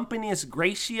accompanies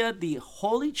Gracia, the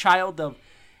holy child of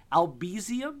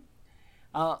Albizia,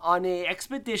 on an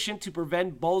expedition to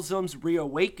prevent Bulzum's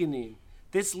reawakening.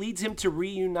 This leads him to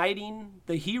reuniting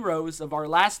the heroes of our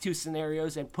last 2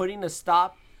 scenarios and putting a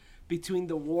stop between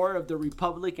the war of the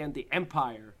Republic and the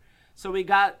Empire. So we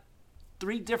got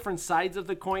 3 different sides of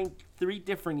the coin, 3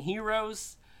 different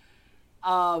heroes.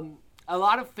 A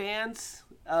lot of fans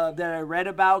that I read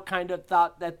about kind of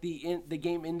thought that the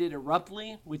game ended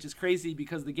abruptly, which is crazy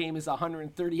because the game is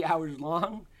 130 hours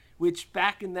long, which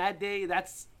back in that day,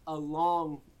 that's a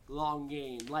long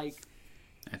game. Like,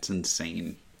 that's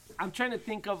insane. I'm trying to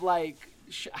think of like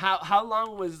how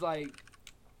long was like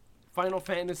Final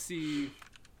Fantasy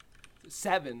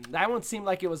 7? That one seemed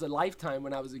like it was a lifetime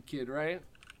when I was a kid, right?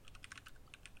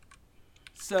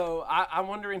 So I'm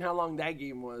wondering how long that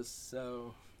game was.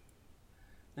 So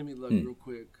let me look real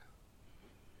quick.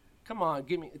 Come on,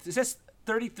 give me. It says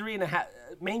 33 and a half.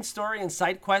 Main story and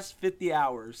side quest 50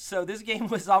 hours. So this game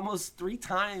was almost 3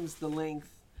 times the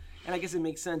length. And I guess it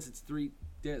makes sense. It's 3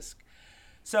 disc.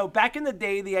 So back in the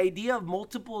day, the idea of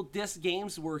multiple disc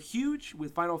games were huge,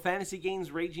 with Final Fantasy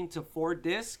games ranging to 4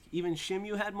 disc. Even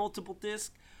Shenmue had multiple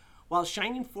disc. While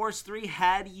Shining Force 3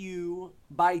 had you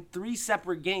buy 3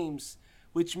 separate games,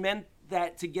 which meant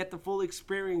that to get the full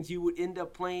experience, you would end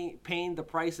up paying the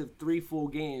price of 3 full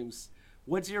games.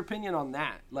 What's your opinion on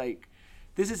that? Like,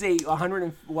 this is a 100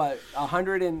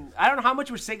 and I don't know how much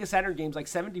were Sega Saturn games, like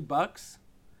 $70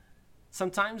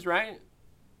 sometimes, right?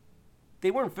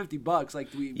 They weren't $50 like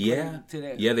we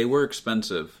today. Yeah, they were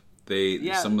expensive.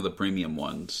 Some of the premium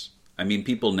ones. I mean,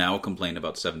 people now complain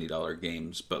about $70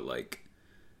 games, but like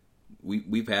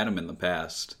we've had them in the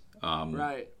past,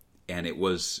 right? And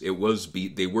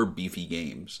they were beefy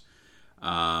games,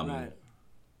 right?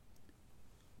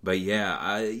 But yeah,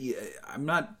 I'm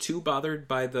not too bothered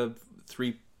by the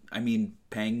 3. I mean,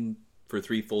 paying for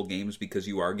 3 full games because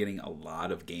you are getting a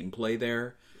lot of gameplay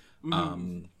there.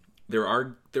 Mm-hmm. There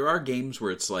are games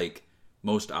where it's like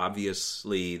most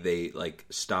obviously they like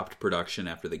stopped production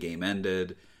after the game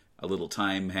ended. A little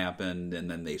time happened,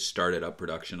 and then they started up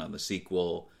production on the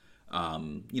sequel.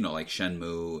 Like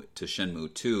Shenmue to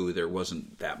Shenmue 2, there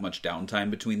wasn't that much downtime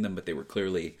between them, but they were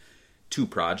clearly 2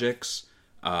 projects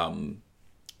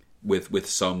with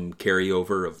some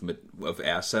carryover of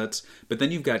assets. But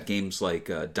then you've got games like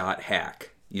Dot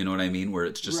Hack, you know what I mean, where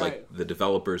it's just like the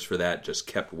developers for that just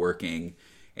kept working,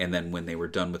 and then when they were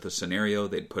done with a scenario,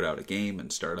 they'd put out a game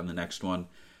and start on the next one.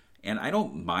 And I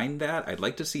don't mind that. I'd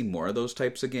like to see more of those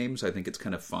types of games. I think it's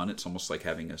kind of fun. It's almost like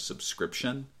having a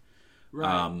subscription.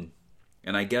 Right.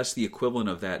 And I guess the equivalent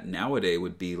of that nowadays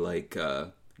would be like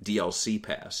DLC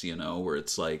Pass, where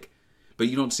it's like, but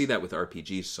you don't see that with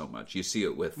RPGs so much. You see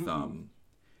it with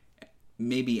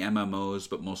maybe MMOs,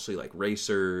 but mostly like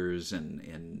racers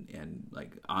and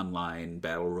like online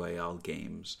battle royale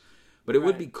games. But it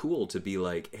would be cool to be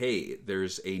like, hey,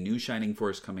 there's a new Shining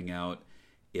Force coming out.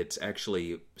 It's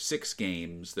actually 6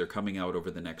 games. They're coming out over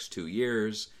the next 2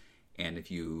 years. And if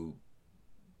you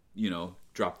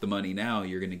drop the money now,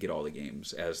 you're going to get all the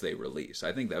games as they release.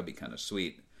 I think that would be kind of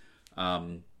sweet.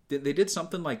 They did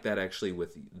something like that actually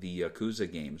with the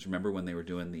Yakuza games. Remember when they were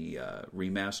doing the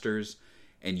remasters,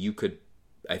 and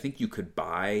I think you could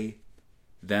buy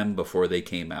them before they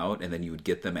came out, and then you would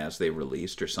get them as they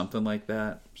released or something like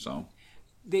that. So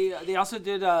they also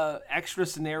did extra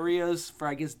scenarios for,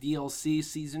 I guess, DLC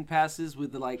season passes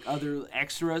with like other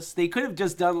extras. They could have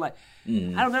just done like I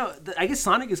don't know. I guess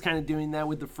Sonic is kind of doing that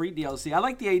with the free DLC. I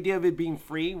like the idea of it being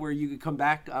free, where you could come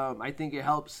back. I think it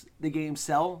helps the game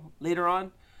sell later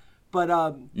on. But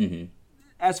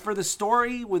as for the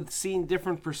story, with seeing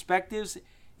different perspectives,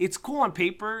 it's cool on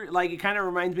paper. Like, it kind of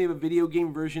reminds me of a video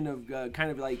game version of kind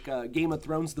of like Game of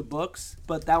Thrones, the books.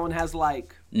 But that one has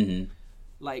like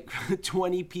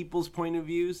 20 people's point of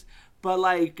views. But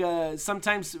like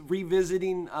sometimes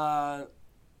revisiting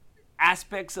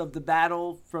aspects of the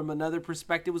battle from another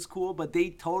perspective was cool. But they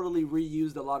totally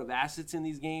reused a lot of assets in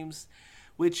these games,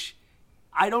 which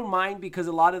I don't mind, because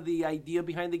a lot of the idea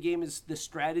behind the game is the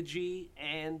strategy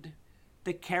and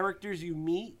the characters you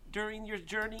meet during your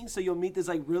journey. So you'll meet this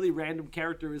like really random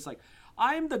character. It's like,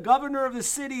 I'm the governor of the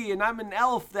city and I'm an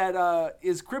elf that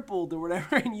is crippled or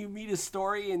whatever. And you meet his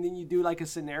story, and then you do like a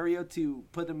scenario to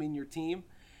put them in your team.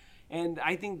 And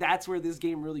I think that's where this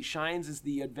game really shines, is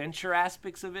the adventure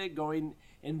aspects of it, going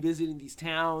and visiting these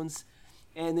towns,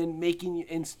 and then making,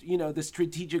 the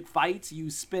strategic fights. You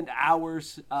spend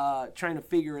hours trying to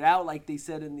figure it out, like they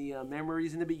said in the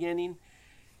memories in the beginning.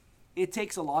 It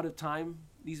takes a lot of time,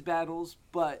 these battles,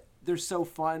 but they're so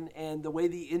fun, and the way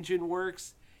the engine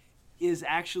works is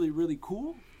actually really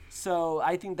cool. So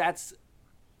I think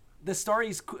the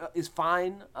story is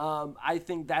fine. I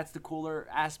think that's the cooler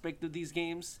aspect of these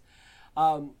games.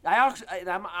 I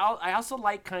also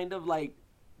like kind of like,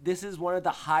 this is one of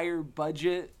the higher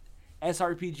budget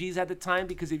SRPGs at the time,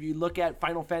 because if you look at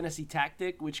Final Fantasy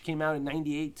Tactic, which came out in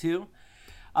 '98 too,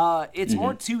 it's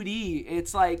more 2D.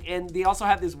 It's like, and they also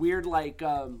have this weird like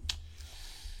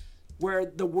where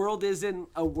the world isn't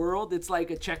a world, it's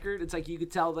like a checkered. It's like, you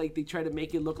could tell like they try to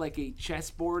make it look like a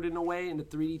chessboard in a way, in a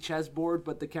 3D chessboard,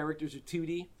 but the characters are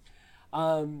 2D.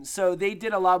 So they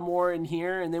did a lot more in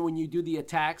here, and then when you do the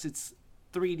attacks, it's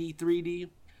 3D.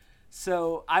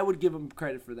 So I would give them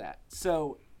credit for that.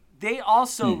 So they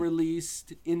also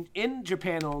released in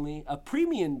Japan only a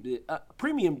premium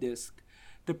disc,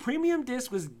 The premium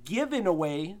disc was given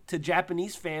away to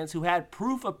Japanese fans who had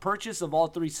proof of purchase of all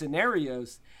 3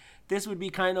 scenarios. This would be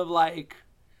kind of like,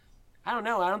 I don't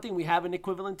know, I don't think we have an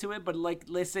equivalent to it, but like,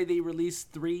 let's say they release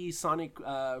 3 Sonic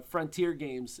Frontier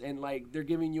games and like they're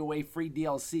giving you away free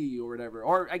DLC or whatever.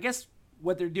 Or I guess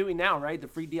what they're doing now, right? The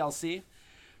free DLC.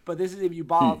 But this is if you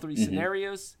bought all 3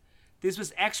 scenarios. This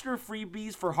was extra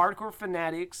freebies for hardcore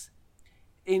fanatics.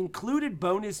 Included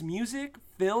bonus music,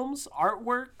 films,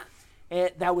 artwork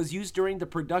that was used during the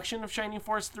production of Shining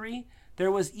Force 3.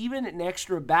 There was even an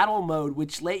extra battle mode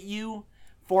which let you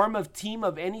form a team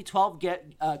of any 12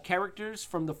 characters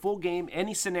from the full game,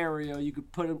 any scenario. You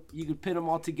could put them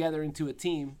all together into a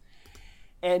team,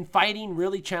 and fighting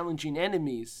really challenging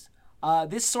enemies.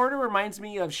 This sort of reminds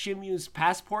me of Shimu's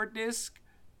Passport disc,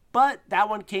 but that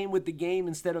one came with the game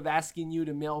instead of asking you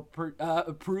to mail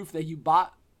proof that you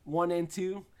bought 1 and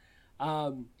 2.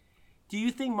 Do you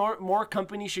think more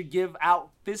companies should give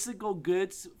out physical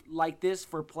goods like this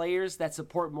for players that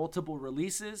support multiple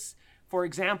releases? For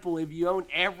example, if you own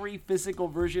every physical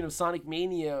version of Sonic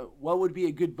Mania, what would be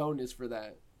a good bonus for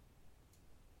that?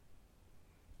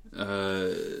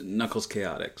 Knuckles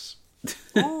Chaotix.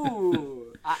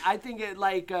 Ooh, I think it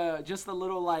like just a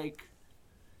little like.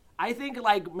 I think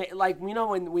like you know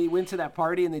when we went to that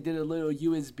party and they did a little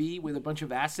USB with a bunch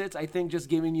of assets. I think just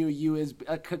giving you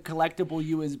a collectible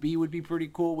USB would be pretty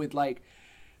cool with like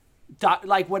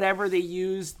whatever they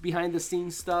used behind the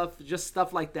scenes stuff, just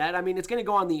stuff like that. I mean, it's gonna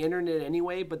go on the internet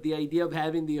anyway, but the idea of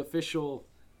having the official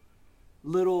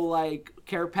little like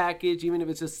care package, even if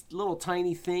it's just a little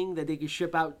tiny thing that they could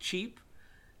ship out cheap,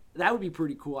 that would be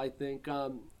pretty cool. I think.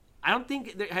 I don't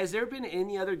think has there been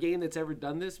any other game that's ever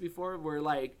done this before, where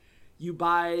like you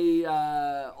buy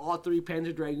all 3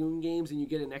 Panzer Dragoon games and you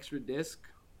get an extra disc?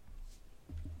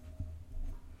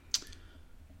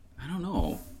 I don't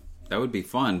know. That would be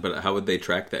fun, but how would they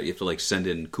track that? You have to like send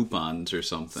in coupons or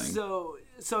something. So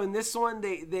in this one,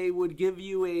 they would give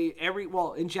you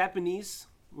in Japanese,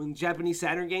 when Japanese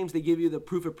Saturn games, they give you the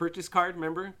proof of purchase card,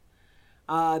 remember?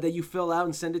 That you fill out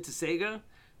and send it to SEGA.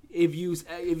 If you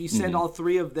send all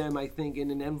 3 of them, I think,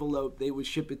 in an envelope, they would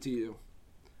ship it to you.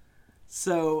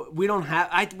 So we don't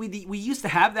have we used to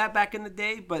have that back in the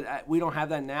day, but we don't have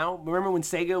that now. Remember when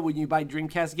Sega, when you buy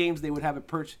Dreamcast games, they would have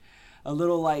a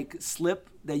little like slip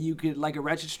that you could, like a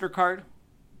register card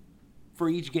for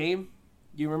each game.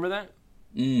 Do you remember that?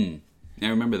 I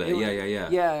remember that. Yeah.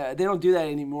 Yeah, they don't do that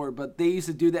anymore, but they used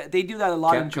to do that. They do that a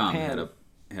lot in Japan. Capcom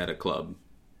had a club.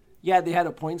 Yeah, they had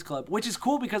a points club, which is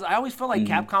cool because I always felt like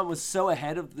Capcom was so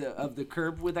ahead of the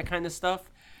curve with that kind of stuff,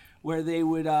 where they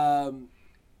would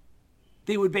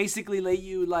basically let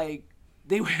you like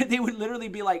they would literally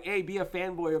be like, hey, be a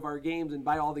fanboy of our games and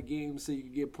buy all the games so you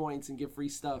can get points and get free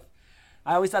stuff.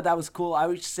 I always thought that was cool. I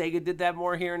wish Sega did that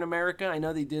more here in America. I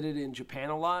know they did it in Japan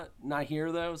a lot, not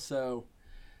here though, so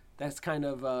that's kind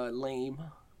of lame.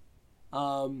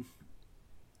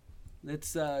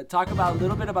 Let's talk about a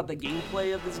little bit about the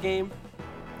gameplay of this game.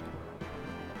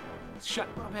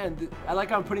 Oh man, I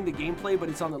like how I'm putting the gameplay, but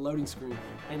it's on the loading screen.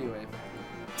 Anyway,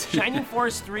 Shining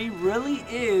Force 3 really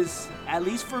is, at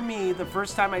least for me, the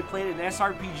first time I played an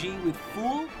SRPG with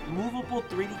full movable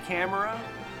 3D camera,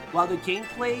 while the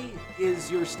gameplay is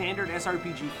your standard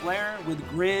SRPG flair with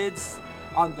grids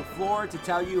on the floor to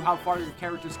tell you how far your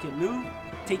characters can move,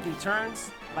 taking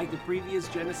turns like the previous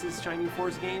Genesis Shining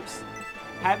Force games,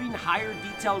 having higher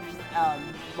detailed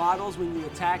models when you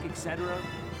attack, etc.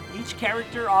 Each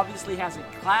character obviously has a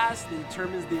class that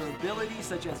determines their abilities,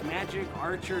 such as magic,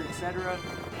 archer, etc.,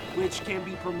 which can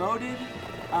be promoted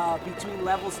between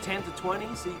levels 10 to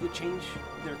 20, so you could change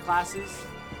their classes.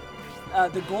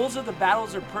 The goals of the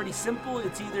battles are pretty simple.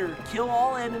 It's either kill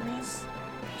all enemies,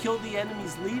 kill the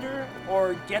enemy's leader,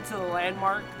 or get to the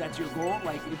landmark. That's your goal.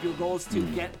 Like, if your goal is to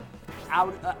get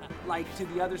out, to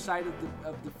the other side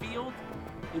of the field,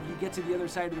 if you get to the other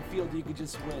side of the field, you could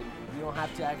just win. You don't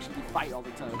have to actually fight all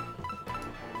the time.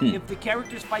 If the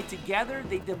characters fight together,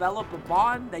 they develop a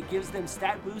bond that gives them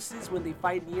stat boosts when they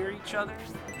fight near each other,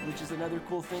 which is another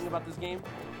cool thing about this game.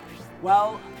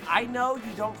 Well, I know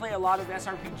you don't play a lot of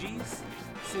SRPGs,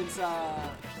 since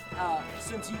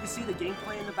you can see the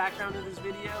gameplay in the background of this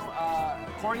video.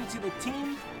 According to the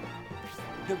team,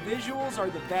 the visuals are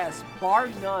the best, bar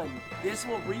none. This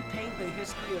will repaint the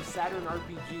history of Saturn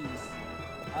RPGs.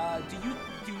 Do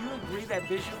you agree that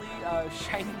visually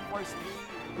Shining Force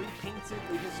 3 repainted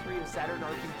the history of Saturn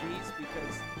RPGs?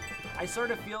 Because I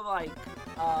sort of feel like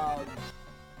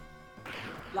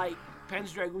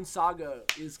Panzer Dragoon Saga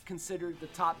is considered the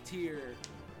top tier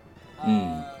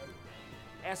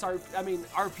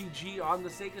RPG on the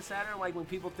Sega Saturn. Like when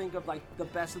people think of like the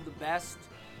best of the best,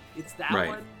 It's that Right.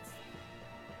 one.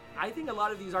 I think a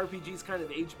lot of these RPGs kind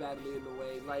of age badly in a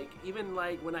way. Like, even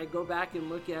like when I go back and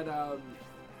look at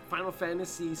Final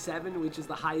Fantasy VII, which is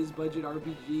the highest budget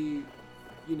RPG,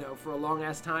 you know, for a long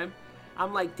ass time,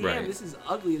 I'm like, damn, Right. this is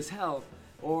ugly as hell.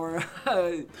 Or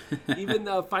even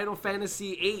Final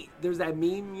Fantasy VIII, there's that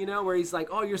meme, you know, where he's like,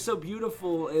 oh, you're so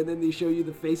beautiful, and then they show you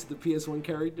the face of the PS1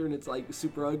 character, and it's like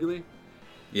super ugly.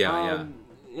 Yeah.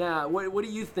 Yeah. What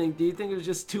do you think? Do you think it was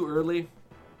just too early?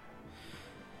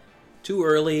 Too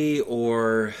early,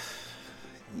 or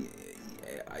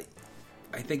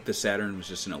I think the Saturn was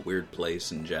just in a weird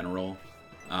place in general.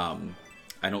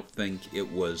 I don't think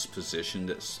it was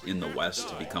positioned in the West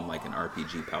to become like an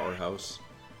RPG powerhouse.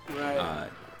 Right.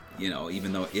 You know,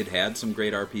 even though it had some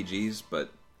great RPGs, but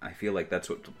I feel like that's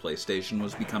what the PlayStation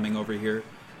was becoming over here.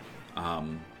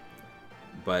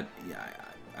 But yeah,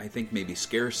 I think maybe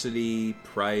scarcity,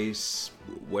 price,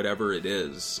 whatever it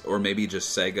is, or maybe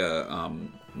just Sega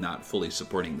not fully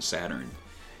supporting the Saturn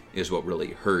is what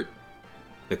really hurt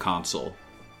the console.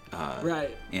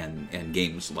 Right. And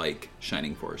games like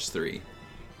Shining Force 3.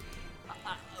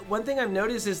 One thing I've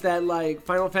noticed is that like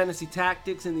Final Fantasy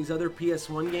Tactics and these other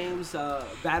PS1 games,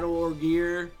 Battle or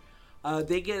Gear,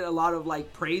 they get a lot of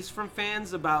like praise from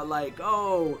fans about like,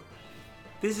 oh,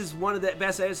 this is one of the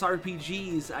best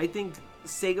SRPGs. I think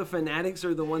Sega fanatics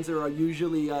are the ones that are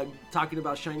usually talking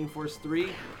about Shining Force 3.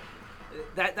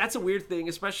 That's a weird thing,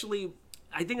 especially.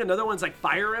 I think another one's like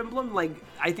Fire Emblem. Like,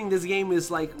 I think this game is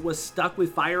like was stuck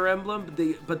with Fire Emblem,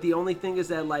 but the only thing is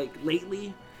that like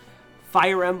lately,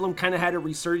 Fire Emblem kind of had a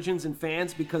resurgence in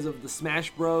fans because of the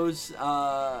Smash Bros.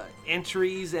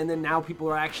 Entries, and then now people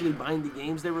are actually buying the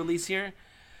games they release here.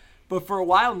 But for a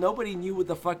while, nobody knew what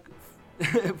the fuck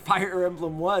Fire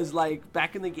Emblem was. Like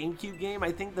back in the GameCube game,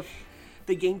 I think the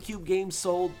GameCube game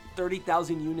sold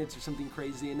 30,000 units or something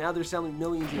crazy, and now they're selling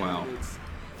millions of units.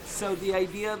 So the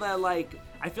idea that like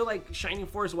I feel like Shining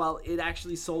Force, while it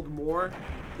actually sold more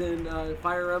than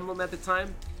Fire Emblem at the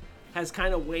time, has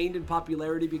kind of waned in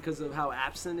popularity because of how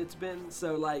absent it's been.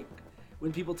 So like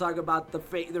when people talk about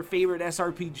their favorite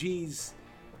SRPGs,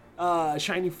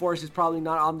 Shining Force is probably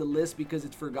not on the list because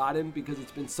it's forgotten, because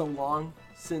it's been so long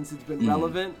since it's been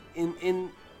relevant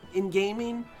in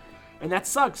gaming, and that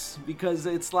sucks because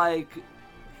it's like,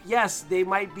 yes, I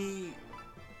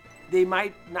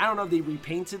don't know if they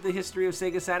repainted the history of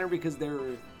Sega Saturn because they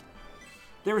were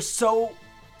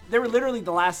literally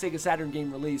the last Sega Saturn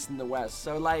game released in the West.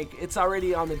 So like it's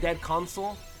already on the dead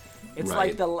console. It's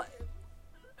Right. like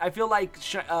I feel like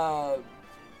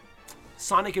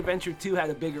Sonic Adventure 2 had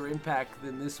a bigger impact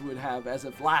than this would have as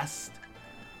a last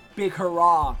big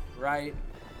hurrah, right?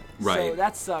 Right. So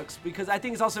that sucks because I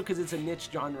think it's also because it's a niche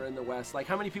genre in the West. Like,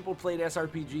 how many people played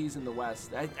SRPGs in the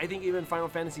West? I think even Final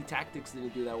Fantasy Tactics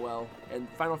didn't do that well, and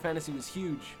Final Fantasy was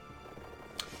huge.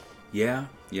 Yeah.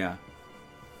 Yeah.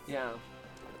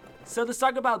 So let's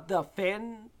talk about the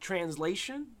fan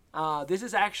translation. This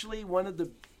is actually one of the,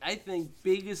 I think,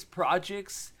 biggest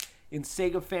projects in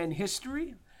Sega fan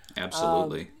history.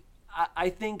 Absolutely. I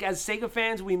think as Sega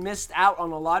fans, we missed out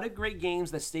on a lot of great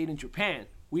games that stayed in Japan.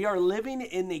 We are living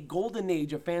in a golden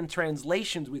age of fan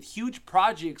translations with huge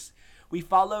projects we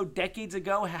followed decades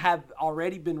ago have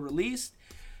already been released.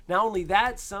 Not only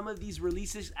that, some of these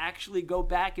releases actually go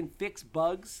back and fix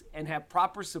bugs and have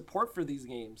proper support for these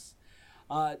games.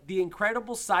 The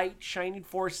incredible site Shining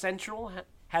Force Central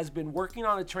has been working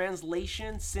on a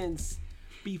translation since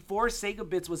before Sega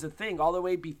Bits was a thing, all the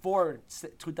way before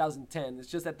 2010. It's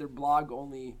just that their blog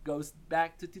only goes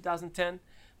back to 2010.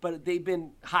 But they've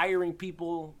been hiring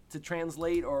people to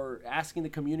translate or asking the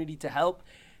community to help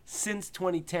since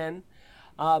 2010.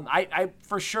 I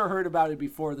for sure heard about it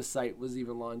before the site was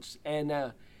even launched,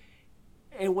 and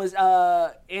it was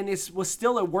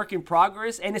still a work in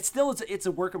progress, and it's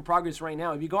a work in progress right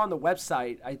now. If you go on the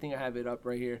website, I think I have it up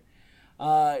right here.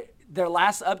 Their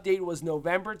last update was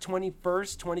November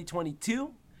 21st,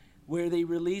 2022, where they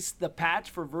released the patch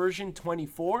for version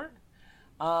 24.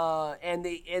 And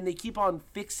they keep on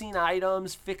fixing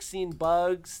items, fixing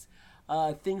bugs,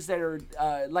 things that are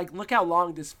like, look how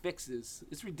long this fix is.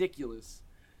 It's ridiculous.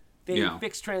 They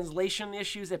fix translation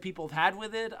issues that people have had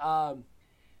with it.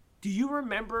 Do you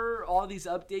remember all these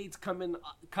updates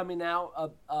coming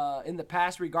out in the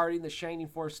past regarding the Shining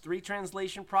Force 3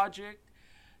 translation project?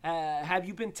 Have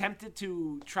you been tempted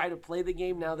to try to play the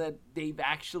game now that they've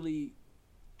actually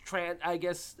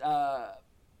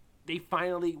they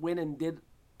finally went and did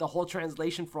the whole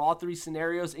translation for all 3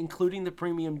 scenarios, including the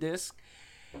premium disc?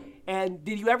 And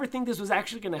did you ever think this was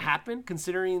actually going to happen,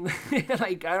 considering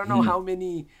like I don't know how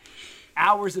many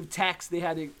hours of text they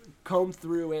had to comb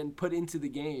through and put into the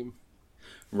game?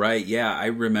 Right, yeah, I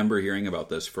remember hearing about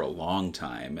this for a long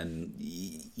time, and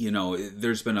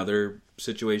there's been other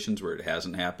situations where it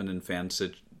hasn't happened in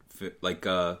like,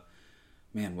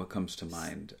 man, what comes to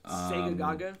mind? Sega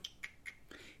Gaga?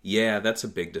 Yeah, that's a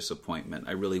big disappointment.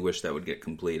 I really wish that would get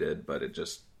completed, but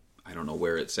I don't know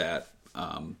where it's at.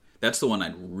 That's the one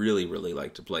I'd really, really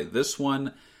like to play. This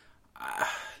one,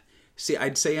 see,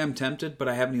 I'd say I'm tempted, but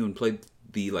I haven't even played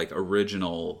the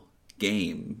original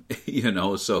game,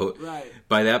 so right.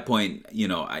 By that point,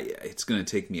 it's going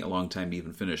to take me a long time to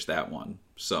even finish that one.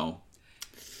 So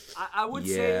I would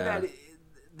say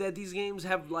that these games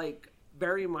have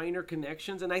very minor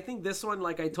connections, and I think this one,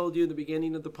 like I told you in the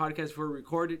beginning of the podcast before we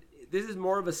recorded, this is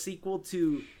more of a sequel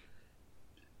to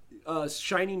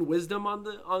Shining Wisdom on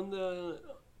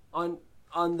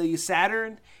the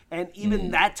Saturn, and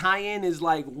even that tie-in is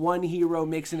one hero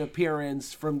makes an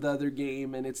appearance from the other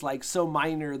game, and it's so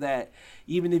minor that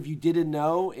even if you didn't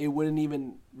know, it wouldn't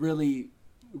even really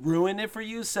ruin it for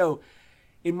you. So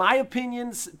in my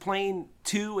opinion, playing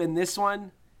 2 and this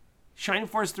one, Shining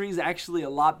Force 3 is actually a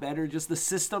lot better. Just the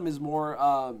system is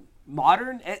more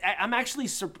modern. I'm actually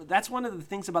that's one of the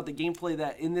things about the gameplay,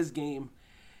 that in this game,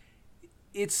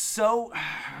 it's so,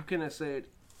 how can I say it?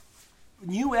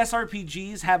 New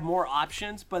SRPGs have more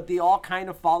options, but they all kind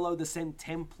of follow the same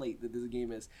template that this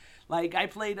game is. I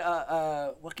played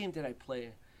what game did I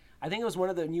play? I think it was one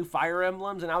of the new Fire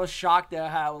Emblems, and I was shocked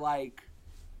at how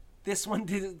this one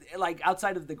did,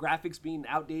 outside of the graphics being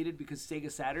outdated because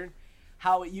Sega Saturn,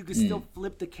 how you could still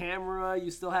flip the camera.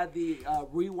 You still had the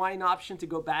rewind option to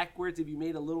go backwards if you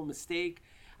made a little mistake.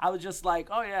 I was just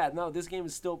oh yeah, no, this game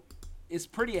is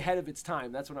pretty ahead of its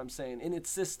time. That's what I'm saying, in its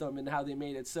system and how they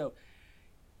made it. So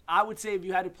I would say if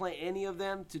you had to play any of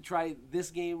them, to try this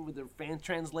game with the fan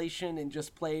translation and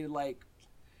just play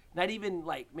not even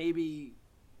maybe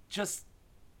just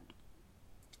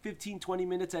 15-20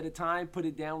 minutes at a time, put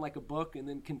it down like a book, and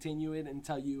then continue it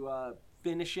until you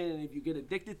finish it. And if you get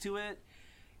addicted to it,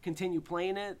 continue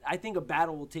playing it. I think a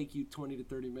battle will take you 20 to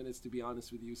 30 minutes, to be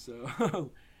honest with you.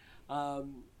 So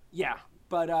yeah,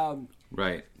 but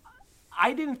right.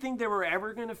 I didn't think they were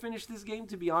ever going to finish this game,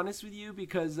 to be honest with you,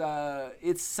 because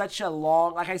it's such a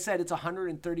long, like I said, it's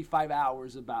 135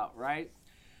 hours about, right?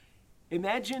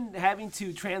 Imagine having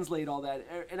to translate all that.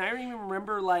 And I don't even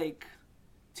remember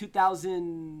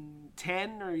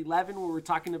 2010 or 11 where we're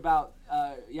talking about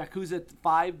Yakuza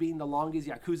 5 being the longest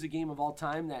Yakuza game of all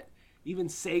time, that even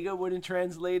Sega wouldn't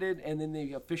translate it, and then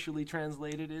they officially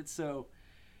translated it. So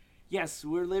yes,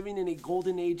 we're living in a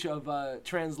golden age of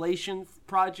translation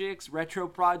projects, retro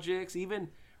projects, even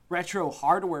retro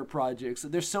hardware projects.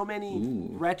 There's so many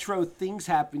retro things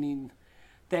happening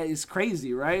that is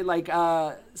crazy, right?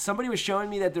 Somebody was showing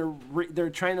me that they're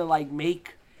trying to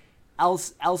make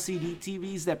LCD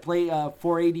TVs that play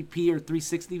 480p or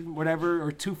 360, whatever,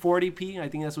 or 240p. I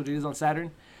think that's what it is on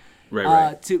Saturn.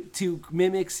 Right. To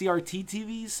mimic CRT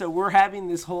TVs. So we're having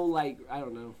this whole I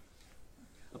don't know,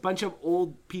 a bunch of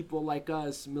old people like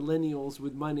us, millennials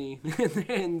with money,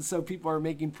 and so people are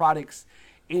making products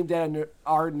aimed at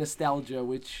our nostalgia,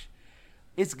 which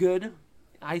is good,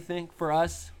 I think, for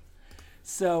us.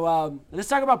 So let's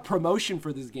talk about promotion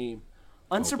for this game.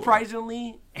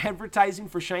 Unsurprisingly, advertising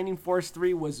for Shining Force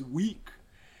 3 was weak.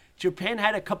 Japan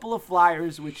had a couple of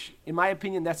flyers, which, in my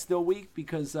opinion, that's still weak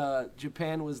because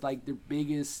Japan was their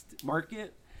biggest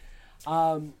market.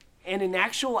 And an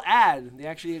actual ad. They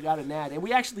actually got an ad. And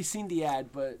we actually seen the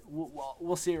ad, but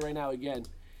we'll see it right now again.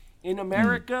 In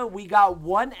America, we got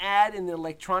one ad in the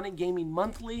Electronic Gaming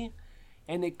Monthly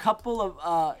and a couple of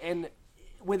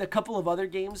with a couple of other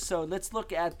games. So let's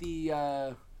look at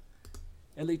the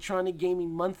Electronic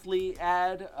Gaming Monthly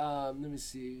ad. Let me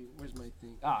see. Where's my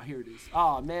thing? Here it is.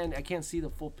 Oh, man, I can't see the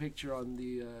full picture on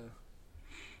the...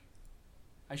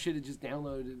 I should have just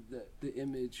downloaded the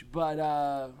image. But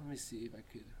let me see if I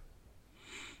could...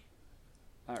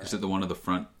 All right. Is it the one at the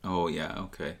front? Oh, yeah,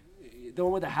 okay. The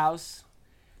one with the house?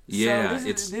 Yeah. So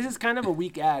this is kind of a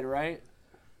weak ad, right?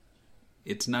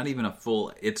 It's not even a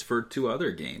full... It's for 2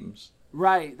 other games.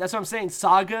 Right. That's what I'm saying.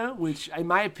 Saga, which in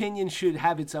my opinion should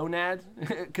have its own ad.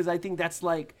 Because I think that's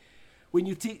when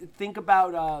you think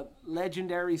about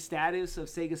legendary status of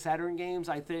Sega Saturn games,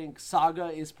 I think Saga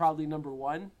is probably number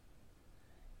 1.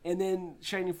 And then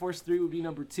Shining Force 3 would be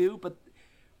number 2. But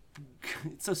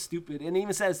it's so stupid. And it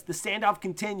even says, the standoff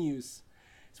continues.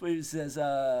 That's what it says.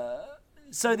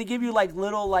 So they give you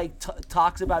little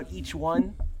talks about each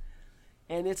one.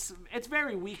 And it's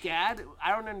very weak ad.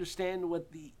 I don't understand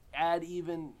what the ad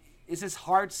even... It's just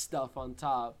hard stuff on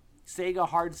top. Sega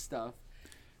hard stuff.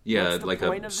 Yeah, like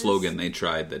a slogan they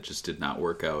tried that just did not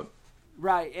work out.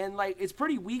 Right, and like it's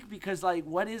pretty weak because like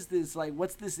what is this? Like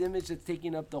what's this image that's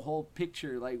taking up the whole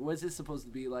picture? Like what's this supposed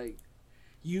to be? Like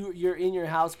you're in your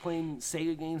house playing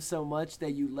Sega games so much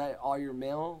that you let all your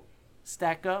mail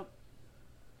stack up?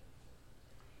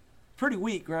 Pretty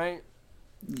weak, right?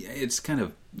 Yeah, it's kind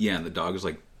of and the dog is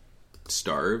like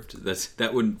starved.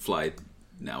 That wouldn't fly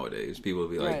nowadays. People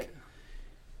would be like, Right.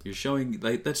 "You're showing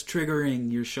like that's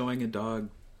triggering. You're showing a dog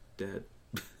dead,"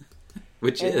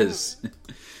 which And is.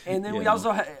 And then You we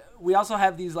know. also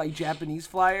have these like Japanese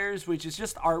flyers, which is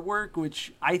just artwork,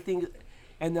 which I think,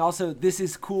 and also this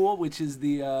is cool, which is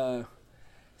the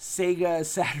Sega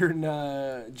Saturn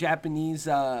Japanese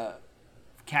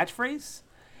catchphrase.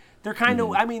 They're kind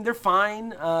of, I mean, they're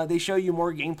fine. They show you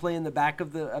more gameplay in the back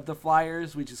of the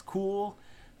flyers, which is cool.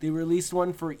 They released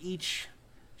one for each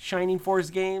Shining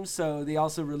Force game, so they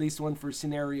also released one for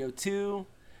Scenario 2.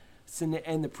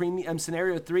 And the premium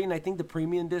Scenario 3, and I think the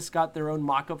premium disc got their own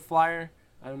mock-up flyer.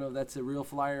 I don't know if that's a real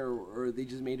flyer or they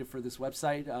just made it for this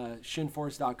website,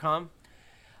 shinforce.com.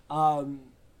 I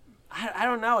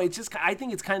don't know. It's just I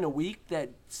think it's kind of weak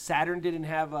that Saturn didn't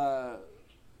have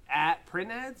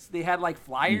print ads. They had like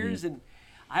flyers, and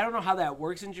I don't know how that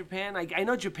works in Japan. Like I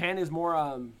know Japan is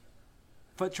more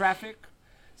foot traffic,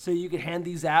 so you could hand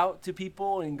these out to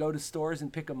people and go to stores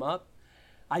and pick them up.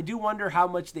 I do wonder how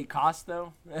much they cost,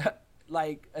 though,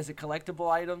 like as a collectible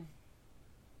item.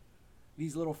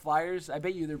 These little flyers, I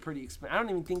bet you they're pretty expensive. I don't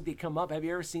even think they come up. Have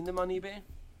you ever seen them on eBay?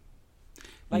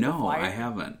 Like a No, flyer? I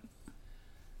haven't.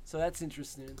 So that's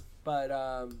interesting. But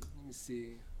let me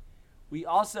see. We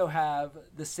also have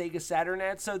the Sega Saturn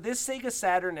ad. So this Sega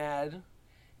Saturn ad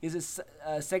is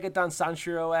a Segaton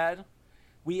Sanshiro ad.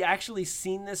 We actually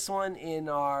seen this one in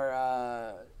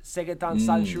our Segaton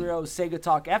Sanshiro Sega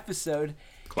Talk episode.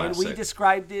 And we Classic.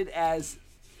 described it as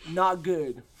not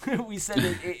good. We said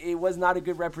it was not a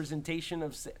good representation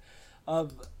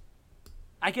of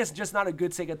I guess just not a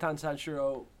good Segaton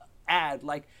Sanshiro ad.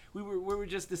 Like we were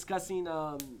just discussing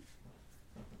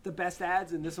the best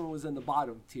ads, and this one was in the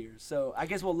bottom tier. So I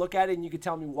guess we'll look at it and you can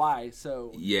tell me why.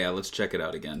 So Yeah, let's check it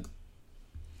out again.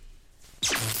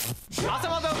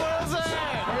セ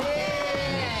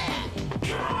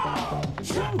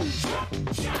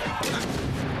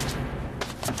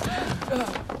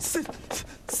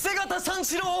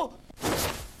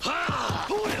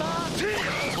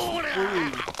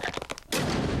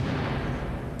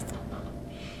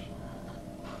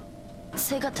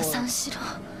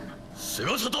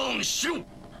ガサターンしろ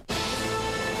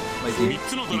Like 3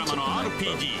つのドラマの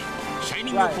RPG「シャイ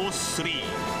ニング・フォース3」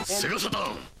セガサタ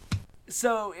ーン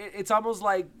so it's almost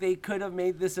like they could have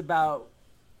made this about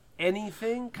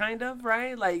anything, kind of,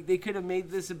 right? Like they could have made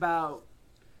this about.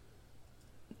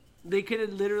 They could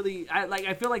have literally.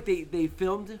 I feel like they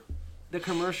filmed the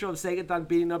commercial of Segaton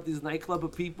beating up this nightclub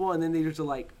of people, and then they just were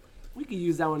like, we could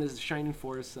use that one as a Shining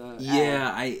Force.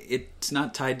 Yeah, it's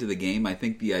not tied to the game. I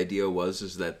think the idea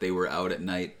is that they were out at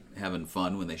night having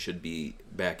fun when they should be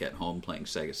back at home playing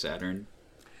Sega Saturn.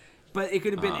 But it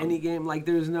could have been any game. Like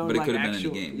there's no. But it like, could have been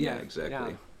actual, any game. Yeah,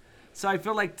 exactly. So I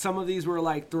feel like some of these were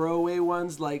like throwaway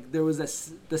ones. Like there was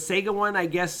the Sega one. I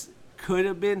guess could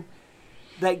have been.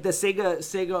 Like the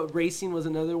Sega Racing was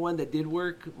another one that did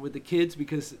work with the kids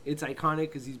because it's iconic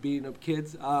because he's beating up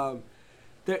kids.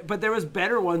 But there was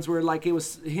better ones where like it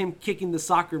was him kicking the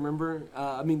soccer. Remember?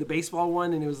 The baseball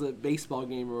one, and it was a baseball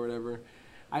game or whatever.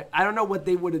 I don't know what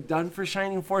they would have done for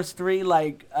Shining Force 3,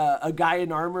 like a guy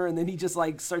in armor, and then he just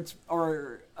like starts,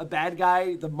 or a bad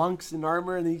guy, the monks in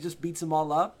armor, and then he just beats them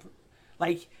all up.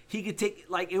 Like he could take,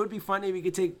 like it would be funny if he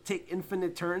could take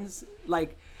infinite turns.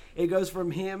 Like it goes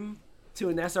from him to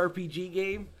an SRPG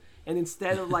game, and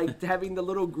instead of like having the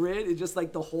little grid, it's just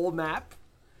like the whole map,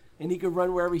 and he could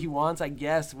run wherever he wants. I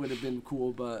guess would have been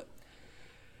cool, but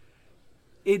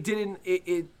it didn't.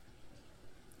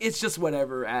 It's just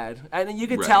whatever ad. And you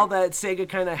could tell that Sega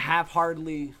kind of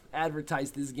half-heartedly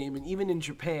advertised this game, and even in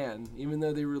Japan, even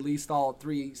though they released all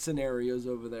 3 scenarios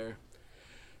over there.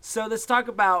 So let's talk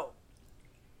about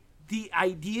the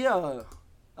idea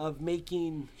of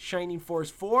making Shining Force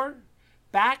 4.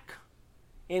 Back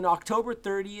in October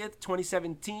 30th,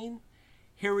 2017,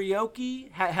 Hiroyuki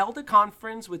held a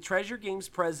conference with Treasure Games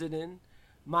president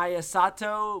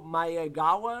Masato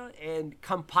Miyagawa and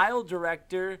compile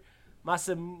director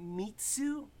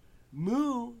Masamitsu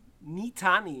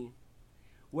Nitani,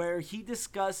 where he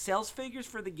discussed sales figures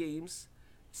for the games,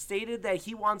 stated that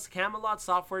he wants Camelot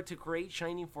Software to create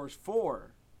Shining Force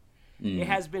 4. It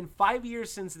has been 5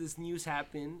 years since this news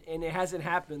happened, and it hasn't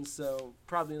happened, so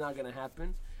probably not going to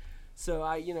happen. So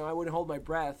I wouldn't hold my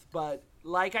breath. But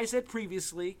like I said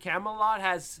previously, Camelot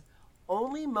has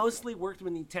only mostly worked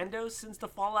with Nintendo since the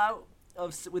Fallout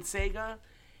with Sega,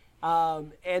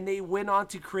 and they went on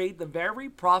to create the very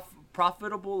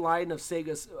profitable line of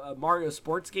Sega's Mario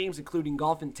sports games, including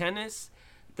golf and tennis.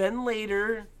 Then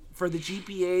later, for the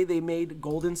GPA, they made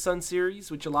Golden Sun series,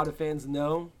 which a lot of fans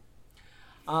know.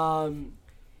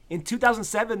 In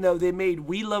 2007, though, they made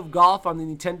We Love Golf on the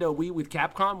Nintendo Wii with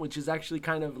Capcom, which is actually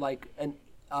kind of like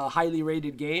a highly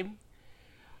rated game.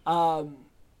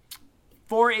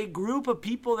 For a group of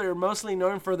people that are mostly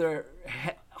known for their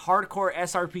hardcore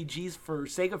SRPGs for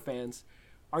Sega fans,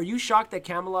 are you shocked that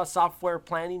Camelot Software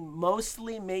planning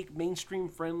mostly make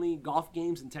mainstream-friendly golf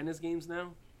games and tennis games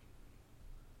now?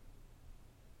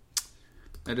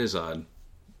 That is odd.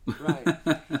 Right.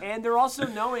 And they're also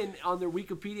known on their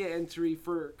Wikipedia entry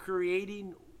for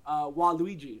creating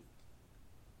Waluigi.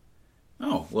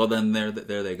 Oh, well then there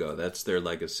they go. That's their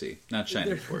legacy, not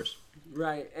Shining Force.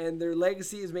 Right, and their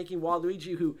legacy is making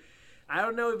Waluigi, who, I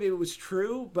don't know if it was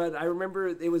true, but I remember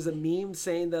it was a meme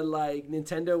saying that, like,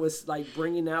 Nintendo was, like,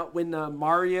 bringing out, when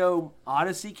Mario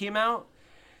Odyssey came out,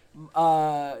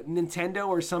 Nintendo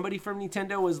or somebody from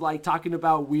Nintendo was, like, talking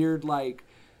about weird, like,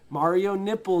 Mario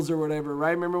nipples or whatever,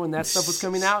 right? Remember when that stuff was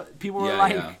coming out? People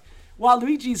were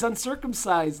Waluigi's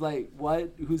uncircumcised. Like,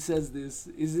 what? Who says this?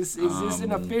 Is this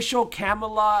an official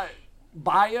Camelot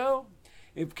bio?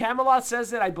 If Camelot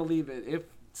says it, I believe it. If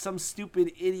some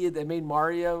stupid idiot that made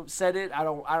Mario said it, I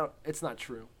don't. It's not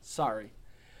true. Sorry.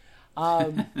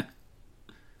 Sega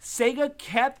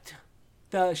kept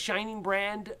the Shining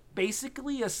brand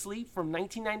basically asleep from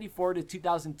 1994 to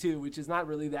 2002, which is not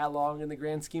really that long in the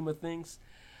grand scheme of things.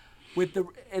 With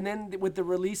the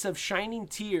release of Shining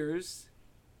Tears,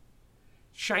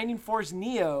 Shining Force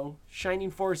Neo,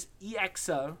 Shining Force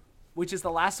EXA, which is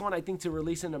the last one I think to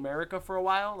release in America for a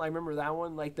while. I remember that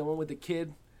one, like the one with the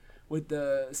kid with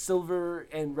the silver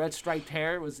and red striped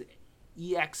hair, was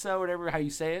EXA, whatever how you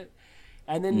say it.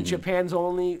 And then Japan's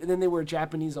only, and then they were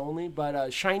Japanese only,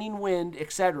 but Shining Wind,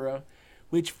 etc.,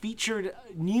 which featured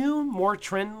new, more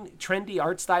trendy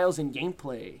art styles and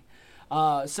gameplay.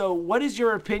 So what is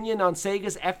your opinion on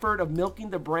Sega's effort of milking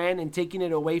the brand and taking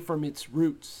it away from its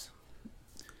roots?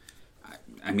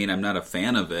 I mean, I'm not a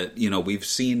fan of it. You know, we've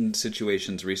seen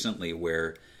situations recently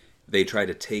where they try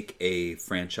to take a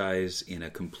franchise in a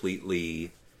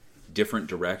completely different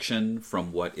direction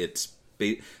from what it's...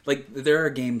 Like, there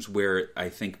are games where I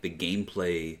think the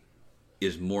gameplay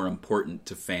is more important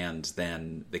to fans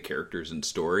than the characters and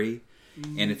story.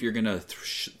 And if you're going to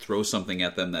throw something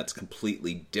at them that's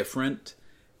completely different,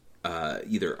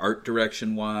 either art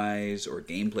direction-wise or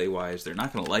gameplay-wise, they're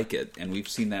not going to like it. And we've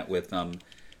seen that with,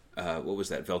 what was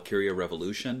that, Valkyria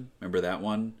Revolution? Remember that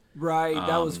one? Right,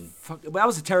 that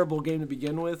was a terrible game to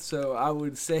begin with, so I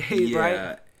would say,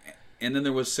 right? And then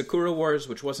there was Sakura Wars,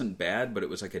 which wasn't bad, but it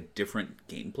was like a different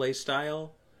gameplay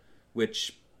style,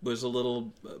 which was a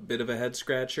bit of a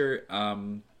head-scratcher.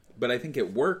 But I think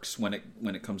it works when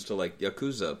it comes to like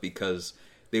Yakuza, because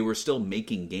they were still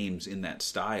making games in that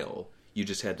style. You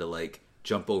just had to like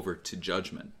jump over to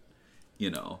Judgment,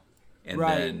 you know, and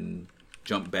then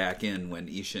jump back in when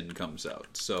Ishin comes out.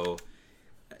 So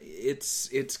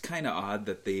it's kind of odd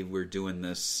that they were doing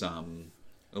this a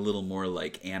little more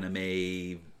like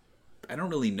anime. I don't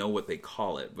really know what they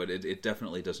call it, but it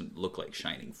definitely doesn't look like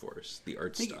Shining Force, the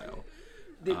art style.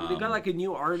 They got like a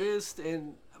new artist,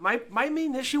 and my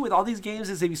main issue with all these games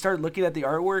is if you start looking at the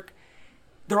artwork,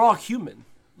 they're all human,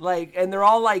 like, and they're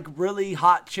all like really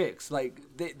hot chicks. Like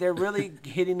they're really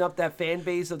hitting up that fan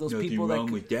base of those people. Nothing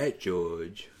wrong with that,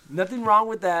 George. Nothing wrong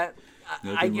with that.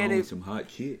 I get wrong it. With some hot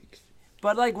chicks.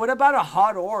 But like, what about a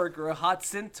hot orc or a hot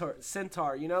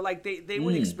centaur? You know, like they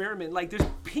would experiment. Like there's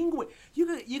penguin.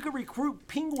 You could recruit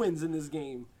penguins in this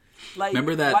game. Like,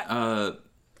 remember that?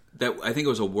 That I think it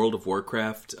was a World of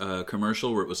Warcraft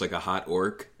commercial where it was like a hot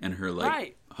orc and her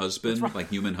like husband, like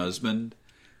human husband.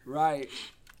 Right.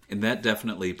 And that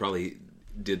definitely probably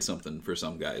did something for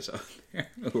some guys out there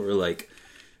who were like,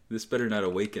 this better not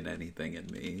awaken anything in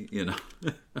me, you know.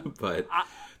 But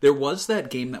there was that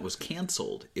game that was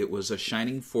canceled. It was a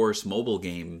Shining Force mobile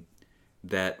game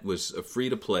that was a free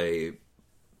to play,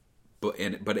 but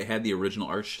it had the original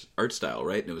art style,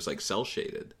 right? And it was like cel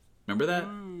shaded. Remember that?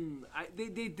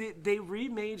 They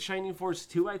remade Shining Force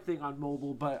 2, I think, on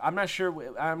mobile, but I'm not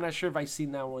sure if I've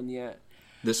seen that one yet.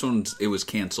 This it was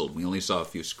canceled. We only saw a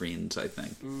few screens, I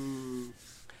think.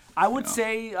 I would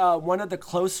say one of the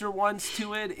closer ones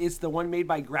to it is the one made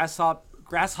by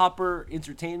Grasshopper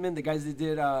Entertainment, the guys that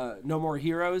did No More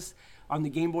Heroes on the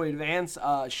Game Boy Advance,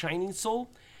 Shining Soul.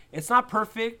 It's not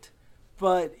perfect,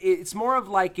 but it's more of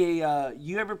like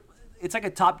it's like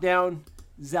a top-down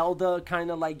Zelda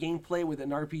kind of like gameplay with an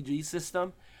RPG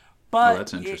system. But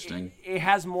that's interesting. It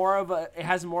has more of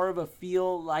a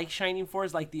feel like Shining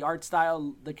Force, like the art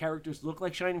style. The characters look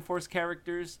like Shining Force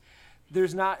characters.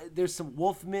 There's some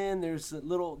wolfmen.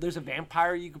 There's a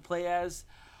vampire you could play as,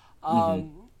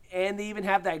 and they even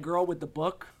have that girl with the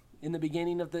book in the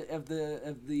beginning of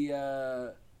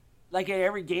the. Like in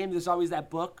every game, there's always that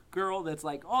book girl that's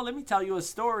like, oh, let me tell you a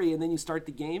story, and then you start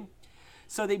the game.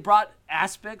 So they brought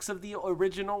aspects of the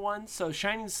original one. So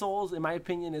Shining Souls, in my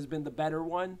opinion, has been the better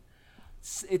one.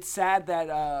 It's sad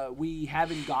that we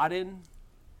haven't gotten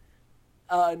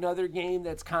another game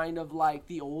that's kind of like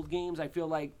the old games. I feel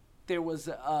like there was,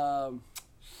 how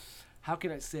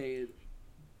can I say it?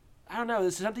 I don't know.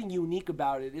 There's something unique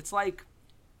about it. It's like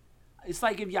if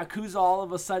Yakuza all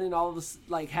of a sudden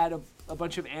like had a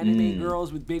bunch of anime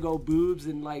girls with big old boobs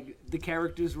and like the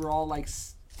characters were all like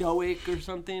stoic or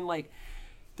something. Like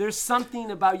there's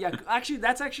something about Yakuza. Actually,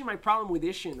 that's actually my problem with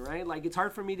Ishin, right? Like it's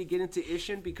hard for me to get into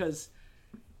Ishin because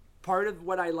part of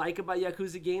what I like about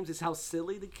Yakuza games is how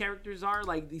silly the characters are.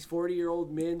 Like these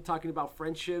 40-year-old men talking about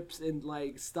friendships and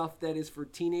like stuff that is for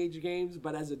teenage games,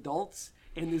 but as adults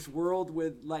in this world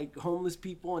with like homeless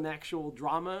people and actual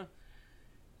drama.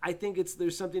 I think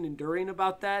there's something enduring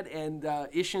about that. And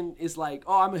Ishin is like,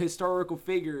 oh, I'm a historical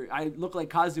figure. I look like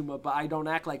Kazuma, but I don't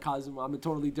act like Kazuma. I'm a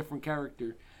totally different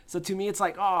character. So to me, it's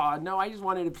like, oh, no, I just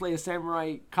wanted to play a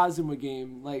Samurai Kazuma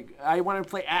game. Like, I wanted to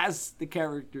play as the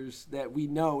characters that we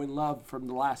know and love from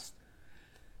the last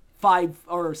 5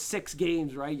 or 6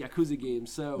 games, right? Yakuza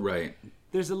games. So right.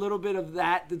 There's a little bit of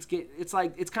that. It's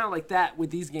kind of like that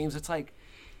with these games. It's like,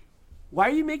 why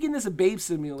are you making this a babe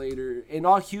simulator and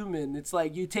all human? It's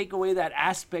like you take away that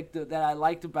aspect that I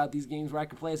liked about these games where I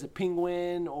could play as a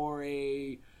penguin or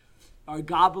a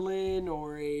goblin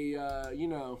or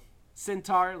a,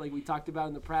 centaur, like we talked about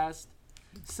in the past.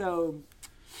 So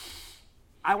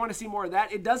I want to see more of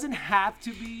that. It doesn't have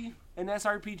to be an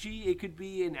SRPG. It could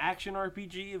be an action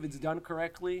RPG if it's done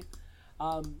correctly.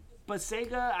 But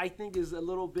Sega, I think, is a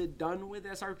little bit done with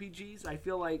SRPGs. I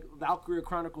feel like Valkyria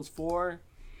Chronicles 4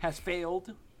 has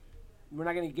failed. We're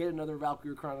not going to get another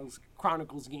Valkyria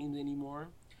Chronicles games anymore.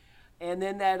 And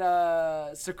then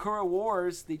that Sakura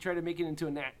Wars, they tried to make it into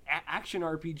an action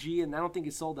RPG, and I don't think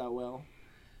it sold that well.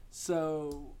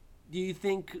 So, do you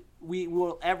think we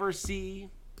will ever see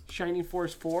Shining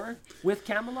Force 4 with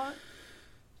Camelot?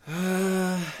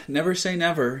 Never say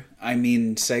never. I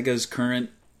mean, Sega's current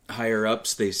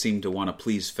higher-ups, they seem to want to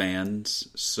please fans,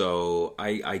 so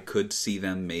I could see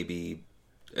them maybe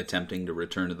attempting to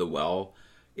return to the well.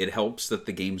 It helps that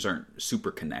the games aren't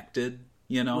super connected,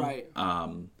 Right.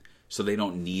 So they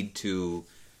don't need to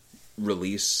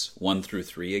release 1 through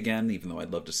 3 again, even though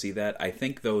I'd love to see that. I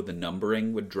think, though, the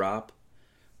numbering would drop.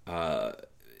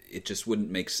 It just wouldn't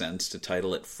make sense to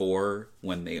title it 4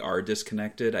 when they are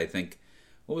disconnected. I think,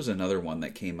 what was another one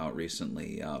that came out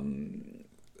recently?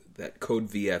 That Code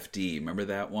VFD, remember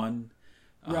that one?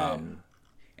 Right.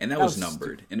 And that was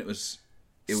numbered, and it was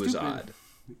odd.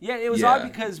 Yeah, it was odd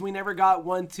because we never got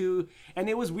 1, 2, and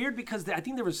it was weird because I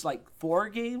think there was like 4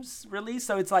 games released,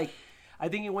 so it's like, I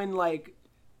think it went like,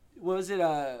 what was it,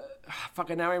 now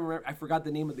I remember, I forgot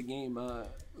the name of the game,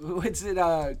 what's it,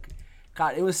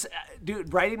 God, it was,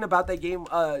 dude, writing about that game,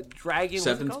 Dragon,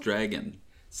 Seventh Dragon.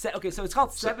 Okay, so it's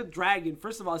called Seventh Dragon.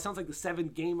 First of all, it sounds like the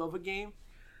 7th game of a game.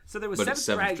 So there was But it's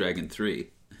Seventh Dragon 3.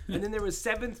 And then there was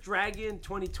 7th Dragon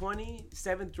 2020,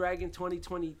 7th Dragon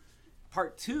 2020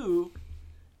 Part 2,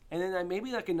 and then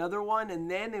maybe like another one,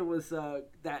 and then it was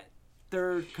that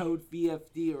third Code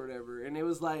VFD or whatever, and it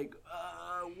was like,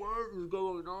 what is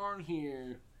going on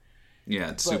here? Yeah,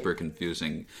 it's super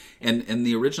confusing. And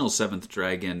the original 7th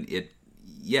Dragon, it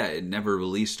never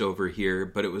released over here,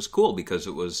 but it was cool because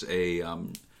it was a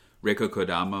Reiko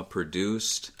Kodama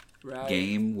produced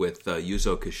game with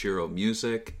Yuzo Koshiro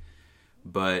music.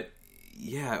 But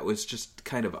yeah, it was just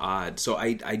kind of odd. So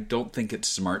I don't think it's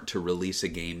smart to release a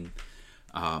game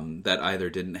that either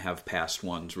didn't have past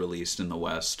ones released in the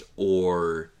West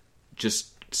or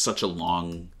just such a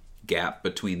long gap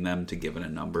between them to give it a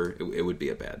number. It would be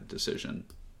a bad decision.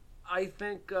 I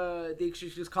think they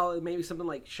should just call it maybe something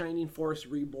like Shining Force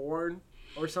Reborn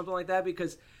or something like that,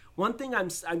 because one thing I'm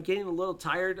getting a little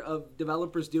tired of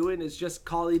developers doing is just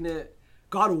calling it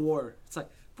God of War. It's like,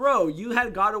 bro, you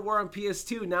had God of War on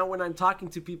PS2. Now when I'm talking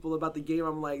to people about the game,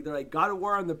 they're like, God of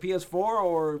War on the PS4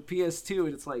 or PS2?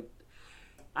 And it's like,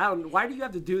 why do you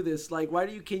have to do this? Like,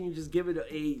 can you just give it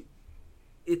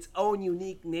its own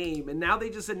unique name? And now they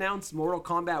just announced Mortal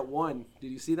Kombat 1.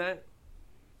 Did you see that?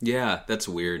 Yeah, that's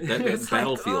weird. That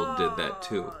Battlefield did that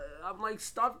too. I'm like,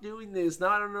 stop doing this. Now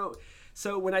I don't know.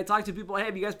 So when I talk to people, hey,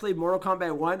 have you guys played Mortal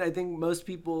Kombat 1? I think most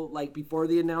people, like, before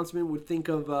the announcement would think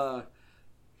of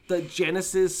the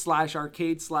Genesis /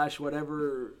 arcade /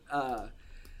 whatever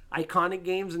iconic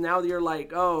games, and now you're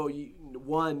like, oh,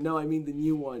 one. No, I mean the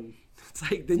new one. It's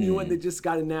like the new one that just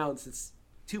got announced. It's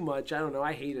too much. I don't know.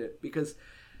 I hate it because,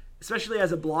 especially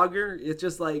as a blogger, it's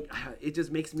just like, it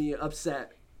just makes me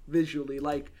upset visually.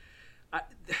 Like,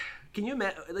 can you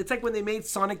imagine? It's like when they made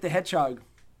Sonic the Hedgehog.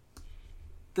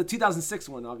 The 2006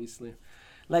 one, obviously.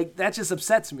 Like, that just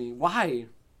upsets me. Why?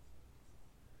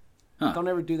 Huh. Don't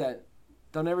ever do that.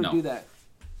 Don't ever do that.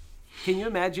 Can you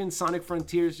imagine Sonic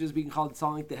Frontiers just being called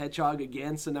Sonic the Hedgehog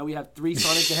again? So now we have 3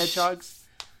 Sonic the Hedgehogs?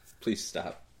 Please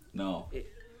stop. No.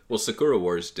 Well, Sakura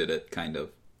Wars did it, kind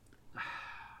of.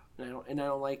 I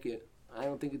don't like it. I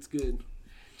don't think it's good.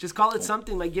 Just call it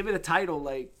something. Like, give it a title,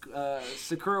 like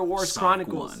Sakura Wars Sonic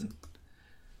Chronicles. 1.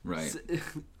 Right.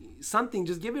 Something.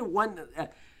 Just give it one...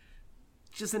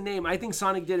 just a name. I think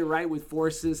Sonic did it right with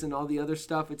Forces and all the other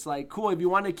stuff. It's like, cool, if you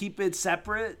want to keep it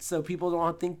separate so people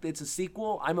don't think it's a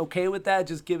sequel, I'm okay with that.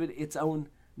 Just give it its own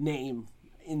name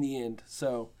in the end.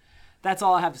 So that's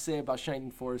all I have to say about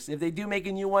Shining Force. If they do make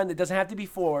a new one, it doesn't have to be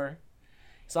 4.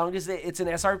 As long as it's an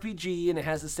SRPG and it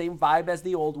has the same vibe as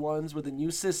the old ones with a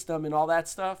new system and all that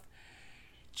stuff,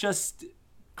 just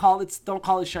don't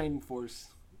call it Shining Force.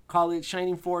 Call it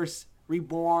Shining Force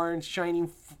Reborn, Shining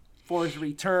Force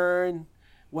Return,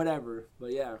 whatever.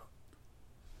 But yeah.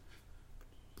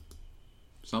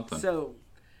 Something. So,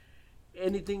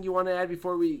 anything you want to add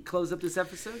before we close up this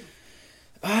episode?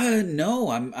 No.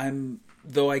 I'm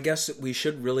though I guess we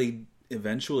should really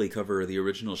eventually cover the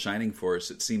original Shining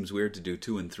Force. It seems weird to do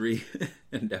 2 and 3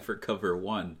 and never cover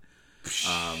 1.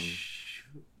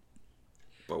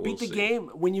 But beat the game.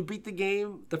 When you beat the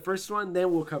game, the first one,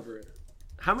 then we'll cover it.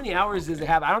 How many hours does it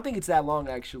have? I don't think it's that long,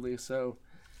 actually. So,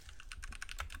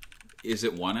 is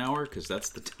it 1 hour? Because that's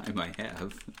the time I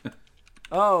have.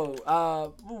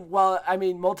 well, I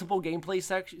mean, multiple gameplay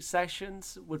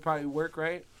sessions would probably work,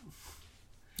 right?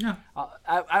 Yeah.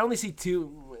 I only see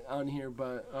 2 on here,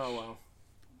 but oh well.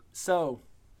 So,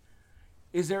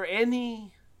 is there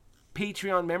any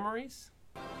Patreon memories?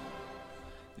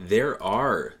 There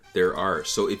are.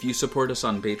 So if you support us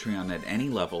on Patreon at any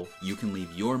level, you can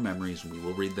leave your memories and we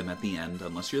will read them at the end,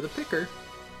 unless you're the picker,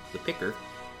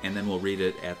 and then we'll read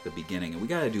it at the beginning. And we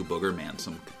gotta do Booger Man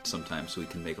sometimes so we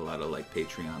can make a lot of like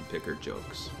Patreon picker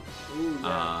jokes. Ooh,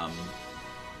 yeah.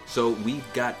 So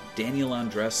we've got Daniel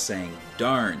Andres saying,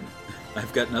 "Darn,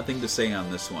 I've got nothing to say on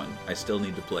this one. I still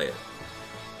need to play it."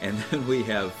 And then we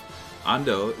have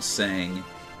Ando saying,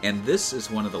 "And this is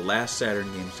one of the last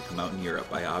Saturn games to come out in Europe.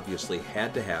 I obviously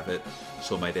had to have it,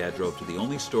 so my dad drove to the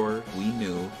only store we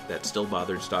knew that still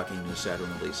bothered stocking new Saturn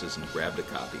releases and grabbed a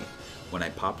copy. When I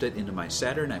popped it into my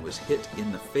Saturn, I was hit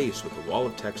in the face with a wall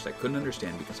of text I couldn't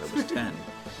understand because I was 10,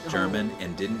 German,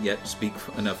 and didn't yet speak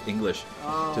enough English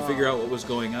to figure out what was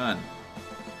going on.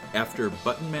 After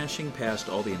button mashing past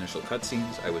all the initial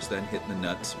cutscenes, I was then hit in the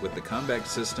nuts with the combat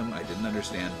system I didn't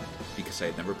understand because I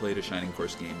had never played a Shining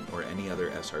Force game or any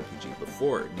other SRPG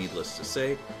before. Needless to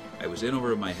say, I was in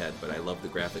over my head, but I love the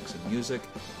graphics and music,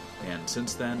 and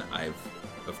since then I've,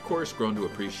 of course, grown to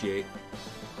appreciate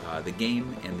the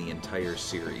game and the entire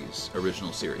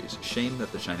original series. Shame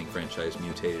that the Shining franchise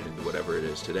mutated into whatever it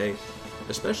is today,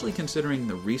 especially considering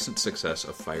the recent success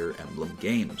of Fire Emblem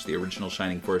games. The original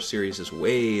Shining Force series is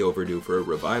way overdue for a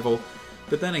revival,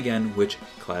 but then again, which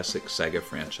classic SEGA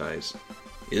franchise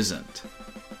isn't?"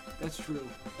 That's true.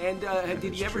 And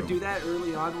did you ever do that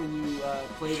early on when you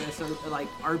played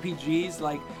RPGs?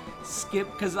 Like, skip?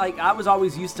 Because, like, I was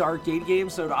always used to arcade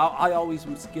games, so I always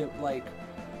would skip, like,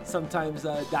 sometimes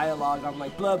dialogue. I'm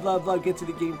like, blah, blah, blah, get to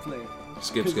the gameplay.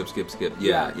 Skip.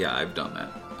 Yeah, I've done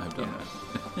that.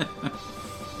 that.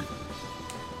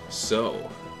 So,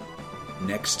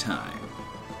 next time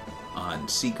on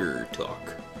Seeker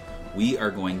Talk, we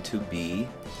are going to be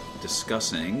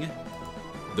discussing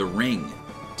The Ring,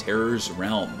 Terror's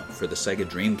Realm for the Sega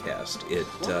Dreamcast.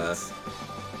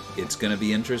 It's going to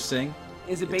be interesting.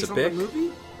 Is it based on the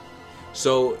movie?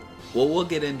 So, well, we'll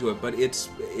get into it, but it's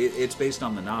based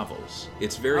on the novels.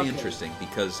 It's very interesting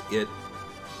because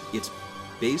it's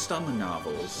based on the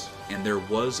novels, and there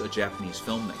was a Japanese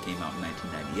film that came out in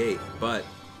 1998, but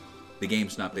the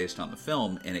game's not based on the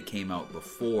film, and it came out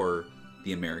before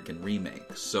the American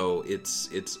remake. So it's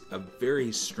a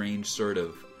very strange sort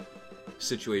of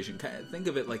situation. Think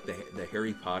of it like the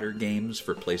Harry Potter games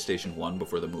for PlayStation 1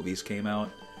 before the movies came out.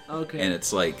 Okay. And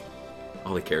it's like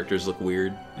all the characters look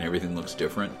weird and everything looks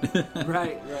different.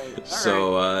 Right. All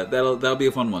So right. that'll be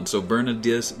a fun one. So burn a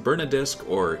disc,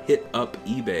 or hit up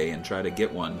eBay and try to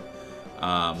get one,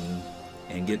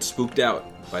 and get spooked out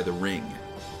by the Ring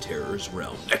Terror's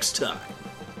Realm next time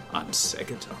on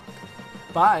Sega Talk.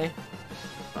 Bye.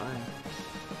 Bye.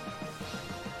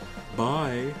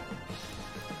 Bye.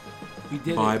 We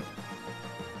did Bye. it.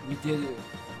 We did it.